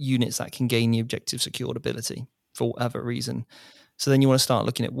and units that can gain the objective secured ability for whatever reason. So then you want to start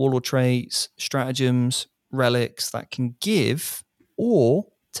looking at warlord traits, stratagems, relics that can give or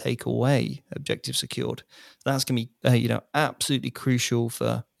take away objective secured. That's going to be absolutely crucial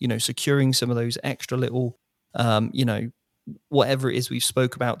for securing some of those extra little whatever it is we've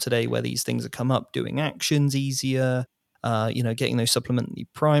spoke about today, where these things have come up, doing actions easier, getting those supplementary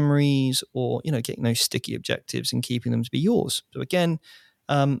primaries, or getting those sticky objectives and keeping them to be yours. So again,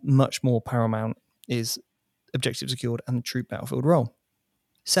 much more paramount is objective secured and the troop battlefield role.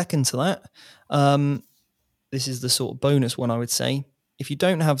 Second to that, this is the sort of bonus one, I would say. If you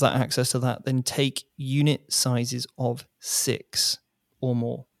don't have that access to that, then take unit sizes of 6 or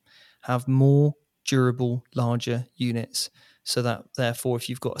more. Have more durable, larger units. So that, therefore, if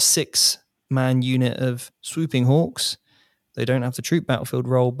you've got a 6-man unit of swooping hawks, they don't have the troop battlefield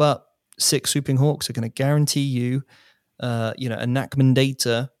role, but 6 swooping hawks are going to guarantee you, a Nacmund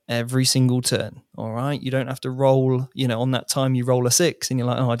data every single turn. All right, you don't have to roll. On that time you roll a 6, and you're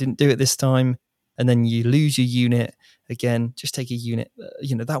like, oh, I didn't do it this time, and then you lose your unit again. Just take a unit,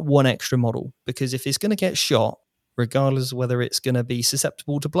 that one extra model, because if it's going to get shot, regardless of whether it's going to be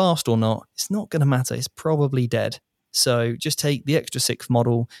susceptible to blast or not, it's not going to matter. It's probably dead. So just take the extra 6th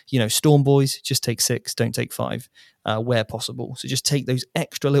model. Storm Boys, just take 6, don't take 5, where possible. So just take those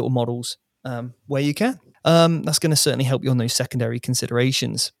extra little models where you can. That's going to certainly help you on those secondary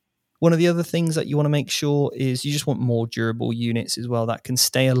considerations. One of the other things that you want to make sure is you just want more durable units as well that can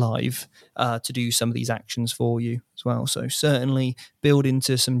stay alive to do some of these actions for you as well. So certainly build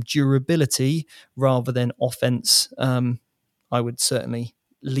into some durability rather than offense. I would certainly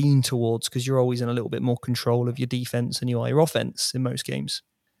lean towards, because you're always in a little bit more control of your defense and you are your offense in most games.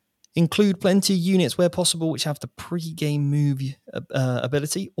 Include plenty of units where possible which have the pre-game move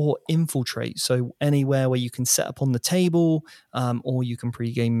ability or infiltrate. So anywhere where you can set up on the table, or you can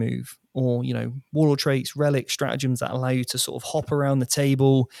pre-game move, or warlord traits, relics, stratagems that allow you to sort of hop around the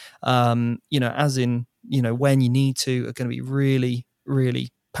table. As in when you need to, are going to be really, really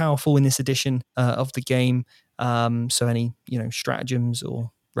powerful in this edition of the game. So any stratagems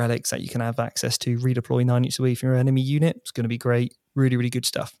or relics that you can have access to, redeploy 9 units away from your enemy unit, it's going to be great. Really, really good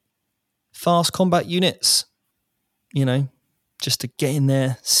stuff. Fast combat units, just to get in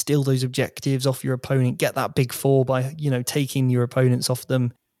there, steal those objectives off your opponent, get that big 4 by, taking your opponents off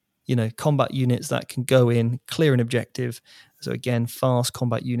them, combat units that can go in, clear an objective. So again, fast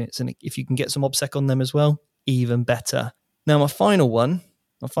combat units. And if you can get some OBSEC on them as well, even better. Now, my final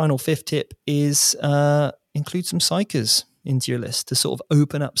 5th tip is include some psychers into your list to sort of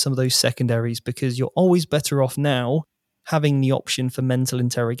open up some of those secondaries, because you're always better off now having the option for mental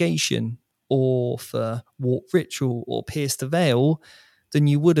interrogation or for warp ritual or pierce the veil than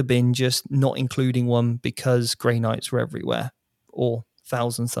you would have been just not including one because Grey Knights were everywhere or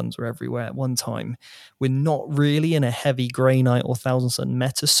Thousand Suns were everywhere at one time. We're not really in a heavy Grey Knight or Thousand Sun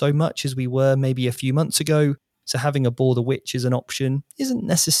meta so much as we were maybe a few months ago. So having a Bore the Witch as an option isn't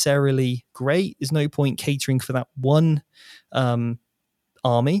necessarily great. There's no point catering for that one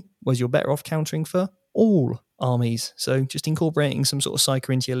army, whereas you're better off countering for all armies. So just incorporating some sort of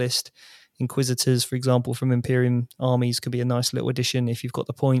psyker into your list. Inquisitors, for example, from Imperium armies could be a nice little addition if you've got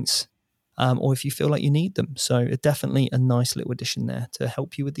the points, or if you feel like you need them. So definitely a nice little addition there to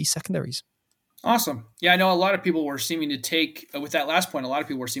help you with these secondaries. Awesome. Yeah, I know a lot of people were seeming to take, with that last point, a lot of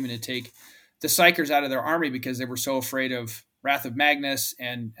people were seeming to take the psychers out of their army because they were so afraid of Wrath of Magnus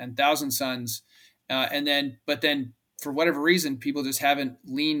and Thousand Suns. But then for whatever reason, people just haven't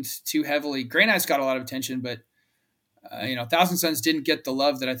leaned too heavily. Grey Knights got a lot of attention, but Thousand Suns didn't get the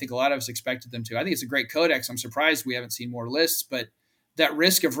love that I think a lot of us expected them to. I think it's a great codex. I'm surprised we haven't seen more lists, but that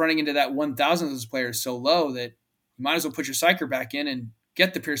risk of running into that 1,000th player is so low that you might as well put your psyker back in and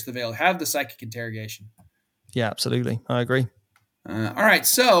get the Pierce the Veil, have the psychic interrogation. Yeah, absolutely. I agree. All right.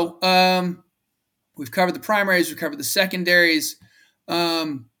 So we've covered the primaries, we've covered the secondaries.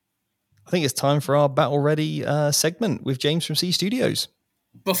 I think it's time for our Battle Ready segment with James from C Studios.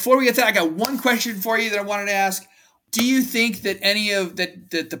 Before we get to that, I got one question for you that I wanted to ask. Do you think that any of that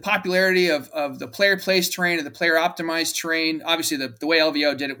the popularity of the player placed terrain and the player optimized terrain, obviously the way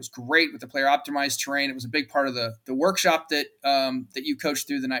LVO did it was great with the player optimized terrain. It was a big part of the workshop that you coached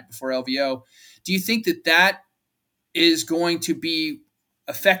through the night before LVO. Do you think that is going to be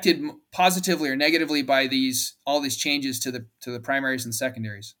affected positively or negatively by all these changes to the primaries and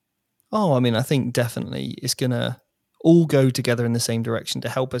secondaries? Oh, I mean, I think definitely it's going to all go together in the same direction to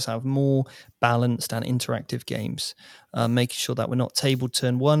help us have more balanced and interactive games, making sure that we're not table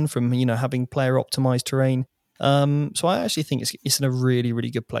turn one from, having player optimized terrain. So I actually think it's in a really, really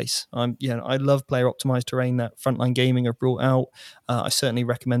good place. I love player optimized terrain that Frontline Gaming have brought out. I certainly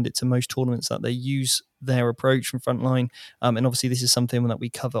recommend it to most tournaments that they use their approach from Frontline. And obviously this is something that we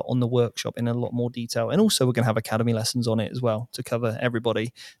cover on the workshop in a lot more detail. And also we're going to have academy lessons on it as well to cover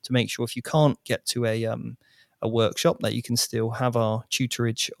everybody, to make sure if you can't get to a workshop that you can still have our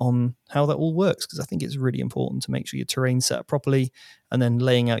tutorage on how that all works, because I think it's really important to make sure your terrain's set up properly and then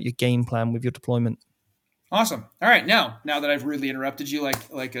laying out your game plan with your deployment. Awesome. All right. Now that I've rudely interrupted you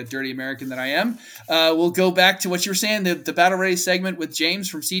like a dirty American that I am, we'll go back to what you were saying, the Battle Ready segment with James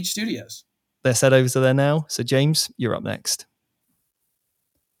from Siege Studios. Let's head over to there now. So James, you're up next.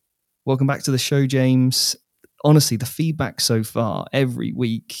 Welcome back to the show, James. Honestly, the feedback so far every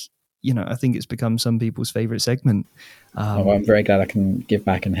week, I think it's become some people's favorite segment. I'm very glad I can give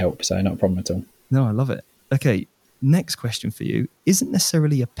back and help, so not a problem at all. No, I love it. Okay, next question for you isn't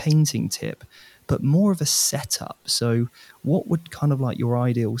necessarily a painting tip, but more of a setup. So what would kind of like your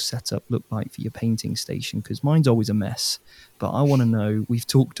ideal setup look like for your painting station? Because mine's always a mess, but I want to know, we've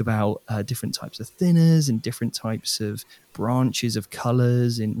talked about different types of thinners and different types of branches of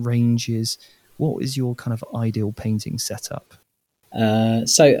colors and ranges. What is your kind of ideal painting setup?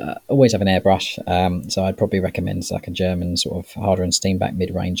 Always have an airbrush. So I'd probably recommend like a German sort of harder and steam back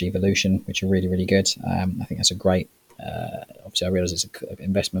mid-range Evolution, which are really, really good. I think that's a great, obviously I realise it's an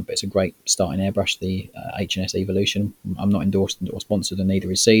investment, but it's a great starting airbrush, the H&S Evolution. I'm not endorsed or sponsored, and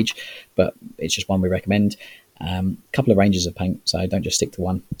neither is Siege, but it's just one we recommend. Couple of ranges of paint, so don't just stick to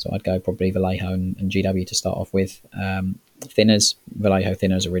one. So I'd go probably Vallejo and GW to start off with. Thinners, Vallejo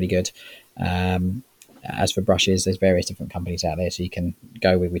thinners are really good. As for brushes, there's various different companies out there, so you can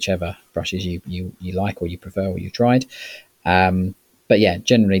go with whichever brushes you like or you prefer or you've tried. But yeah,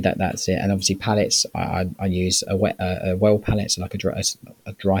 generally that's it. And obviously palettes, I use a well palette, so like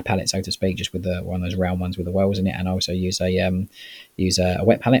a dry palette, so to speak, just with one of those round ones with the wells in it. And I also use a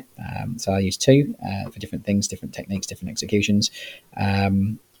wet palette. So I use two for different things, different techniques, different executions.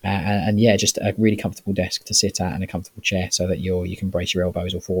 And yeah, just a really comfortable desk to sit at and a comfortable chair so that you can brace your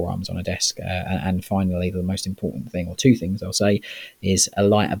elbows or forearms on a desk. And finally, the most important thing, or two things I'll say, is a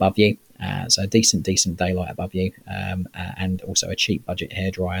light above you. So decent daylight above you, and also a cheap budget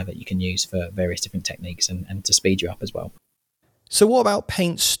hairdryer that you can use for various different techniques and to speed you up as well. So what about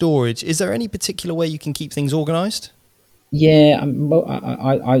paint storage? Is there any particular way you can keep things organised? Yeah, I'm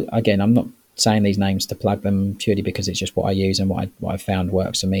not saying these names to plug them purely because it's just what I use and what I've found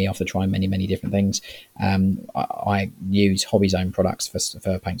works for me after trying many different things. I use Hobby Zone products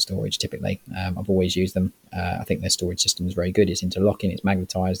for paint storage typically. I've always used them. I think their storage system is very good. It's interlocking, it's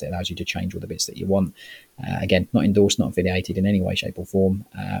magnetized, it allows you to change all the bits that you want. Again, not endorsed, not affiliated in any way, shape or form.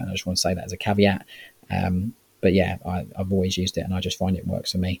 I just want to say that as a caveat. But yeah, I've always used it and I just find it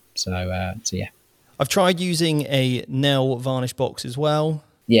works for me. So yeah. I've tried using a Nell varnish box as well.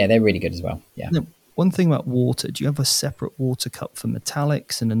 Yeah, they're really good as well. Yeah. Now, one thing about water, do you have a separate water cup for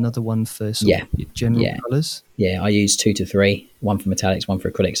metallics and another one for sort of general colours? Yeah, I use 2 to 3, one for metallics, one for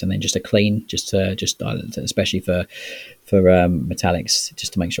acrylics, and then just a clean, just especially for metallics,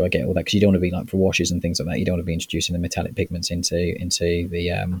 just to make sure I get all that, because you don't want to be like for washes and things like that. You don't want to be introducing the metallic pigments into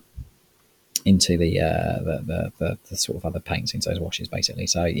the sort of other paints into those washes, basically.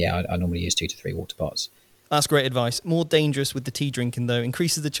 So yeah, I normally use 2 to 3 water pots. That's great advice. More dangerous with the tea drinking, though.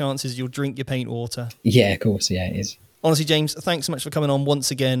 Increases the chances you'll drink your paint water. Yeah, of course. Yeah, it is. Honestly, James, thanks so much for coming on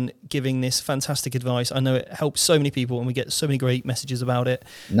once again, giving this fantastic advice. I know it helps so many people and we get so many great messages about it.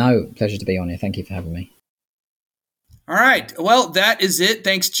 No, pleasure to be on here. Thank you for having me. All right. Well, that is it.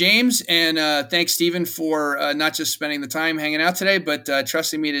 Thanks, James. And thanks, Stephen, for not just spending the time hanging out today, but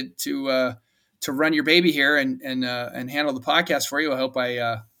trusting me to run your baby here and handle the podcast for you. I hope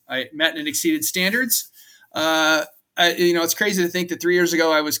I met and exceeded standards. It's crazy to think that 3 years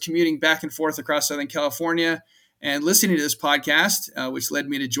ago I was commuting back and forth across Southern California and listening to this podcast, which led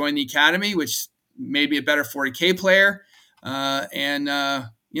me to join the Academy, which made me a better 40K player. And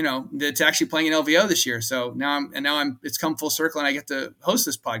that's actually playing in LVO this year. So now it's come full circle and I get to host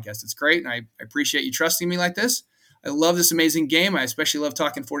this podcast. It's great. And I appreciate you trusting me like this. I love this amazing game. I especially love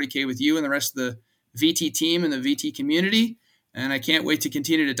talking 40K with you and the rest of the VT team and the VT community. And I can't wait to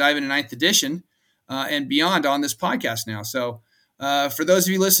continue to dive into 9th edition and beyond on this podcast now. So for those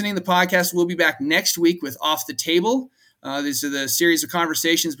of you listening, the podcast will be back next week with Off the Table. These are the series of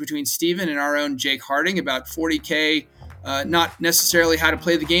conversations between Steven and our own Jake Harding about 40K, not necessarily how to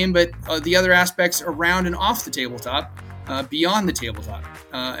play the game, but the other aspects around and off the tabletop, beyond the tabletop.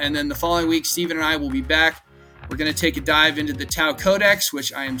 And then the following week, Steven and I will be back. We're going to take a dive into the Tau Codex,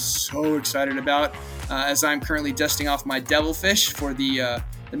 which I am so excited about, as I'm currently dusting off my Devilfish for the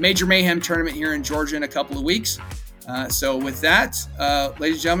Major Mayhem tournament here in Georgia in a couple of weeks. So with that,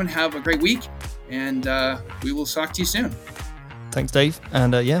 ladies and gentlemen, have a great week, and we will talk to you soon. Thanks, Dave.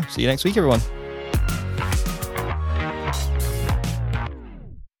 And see you next week, everyone.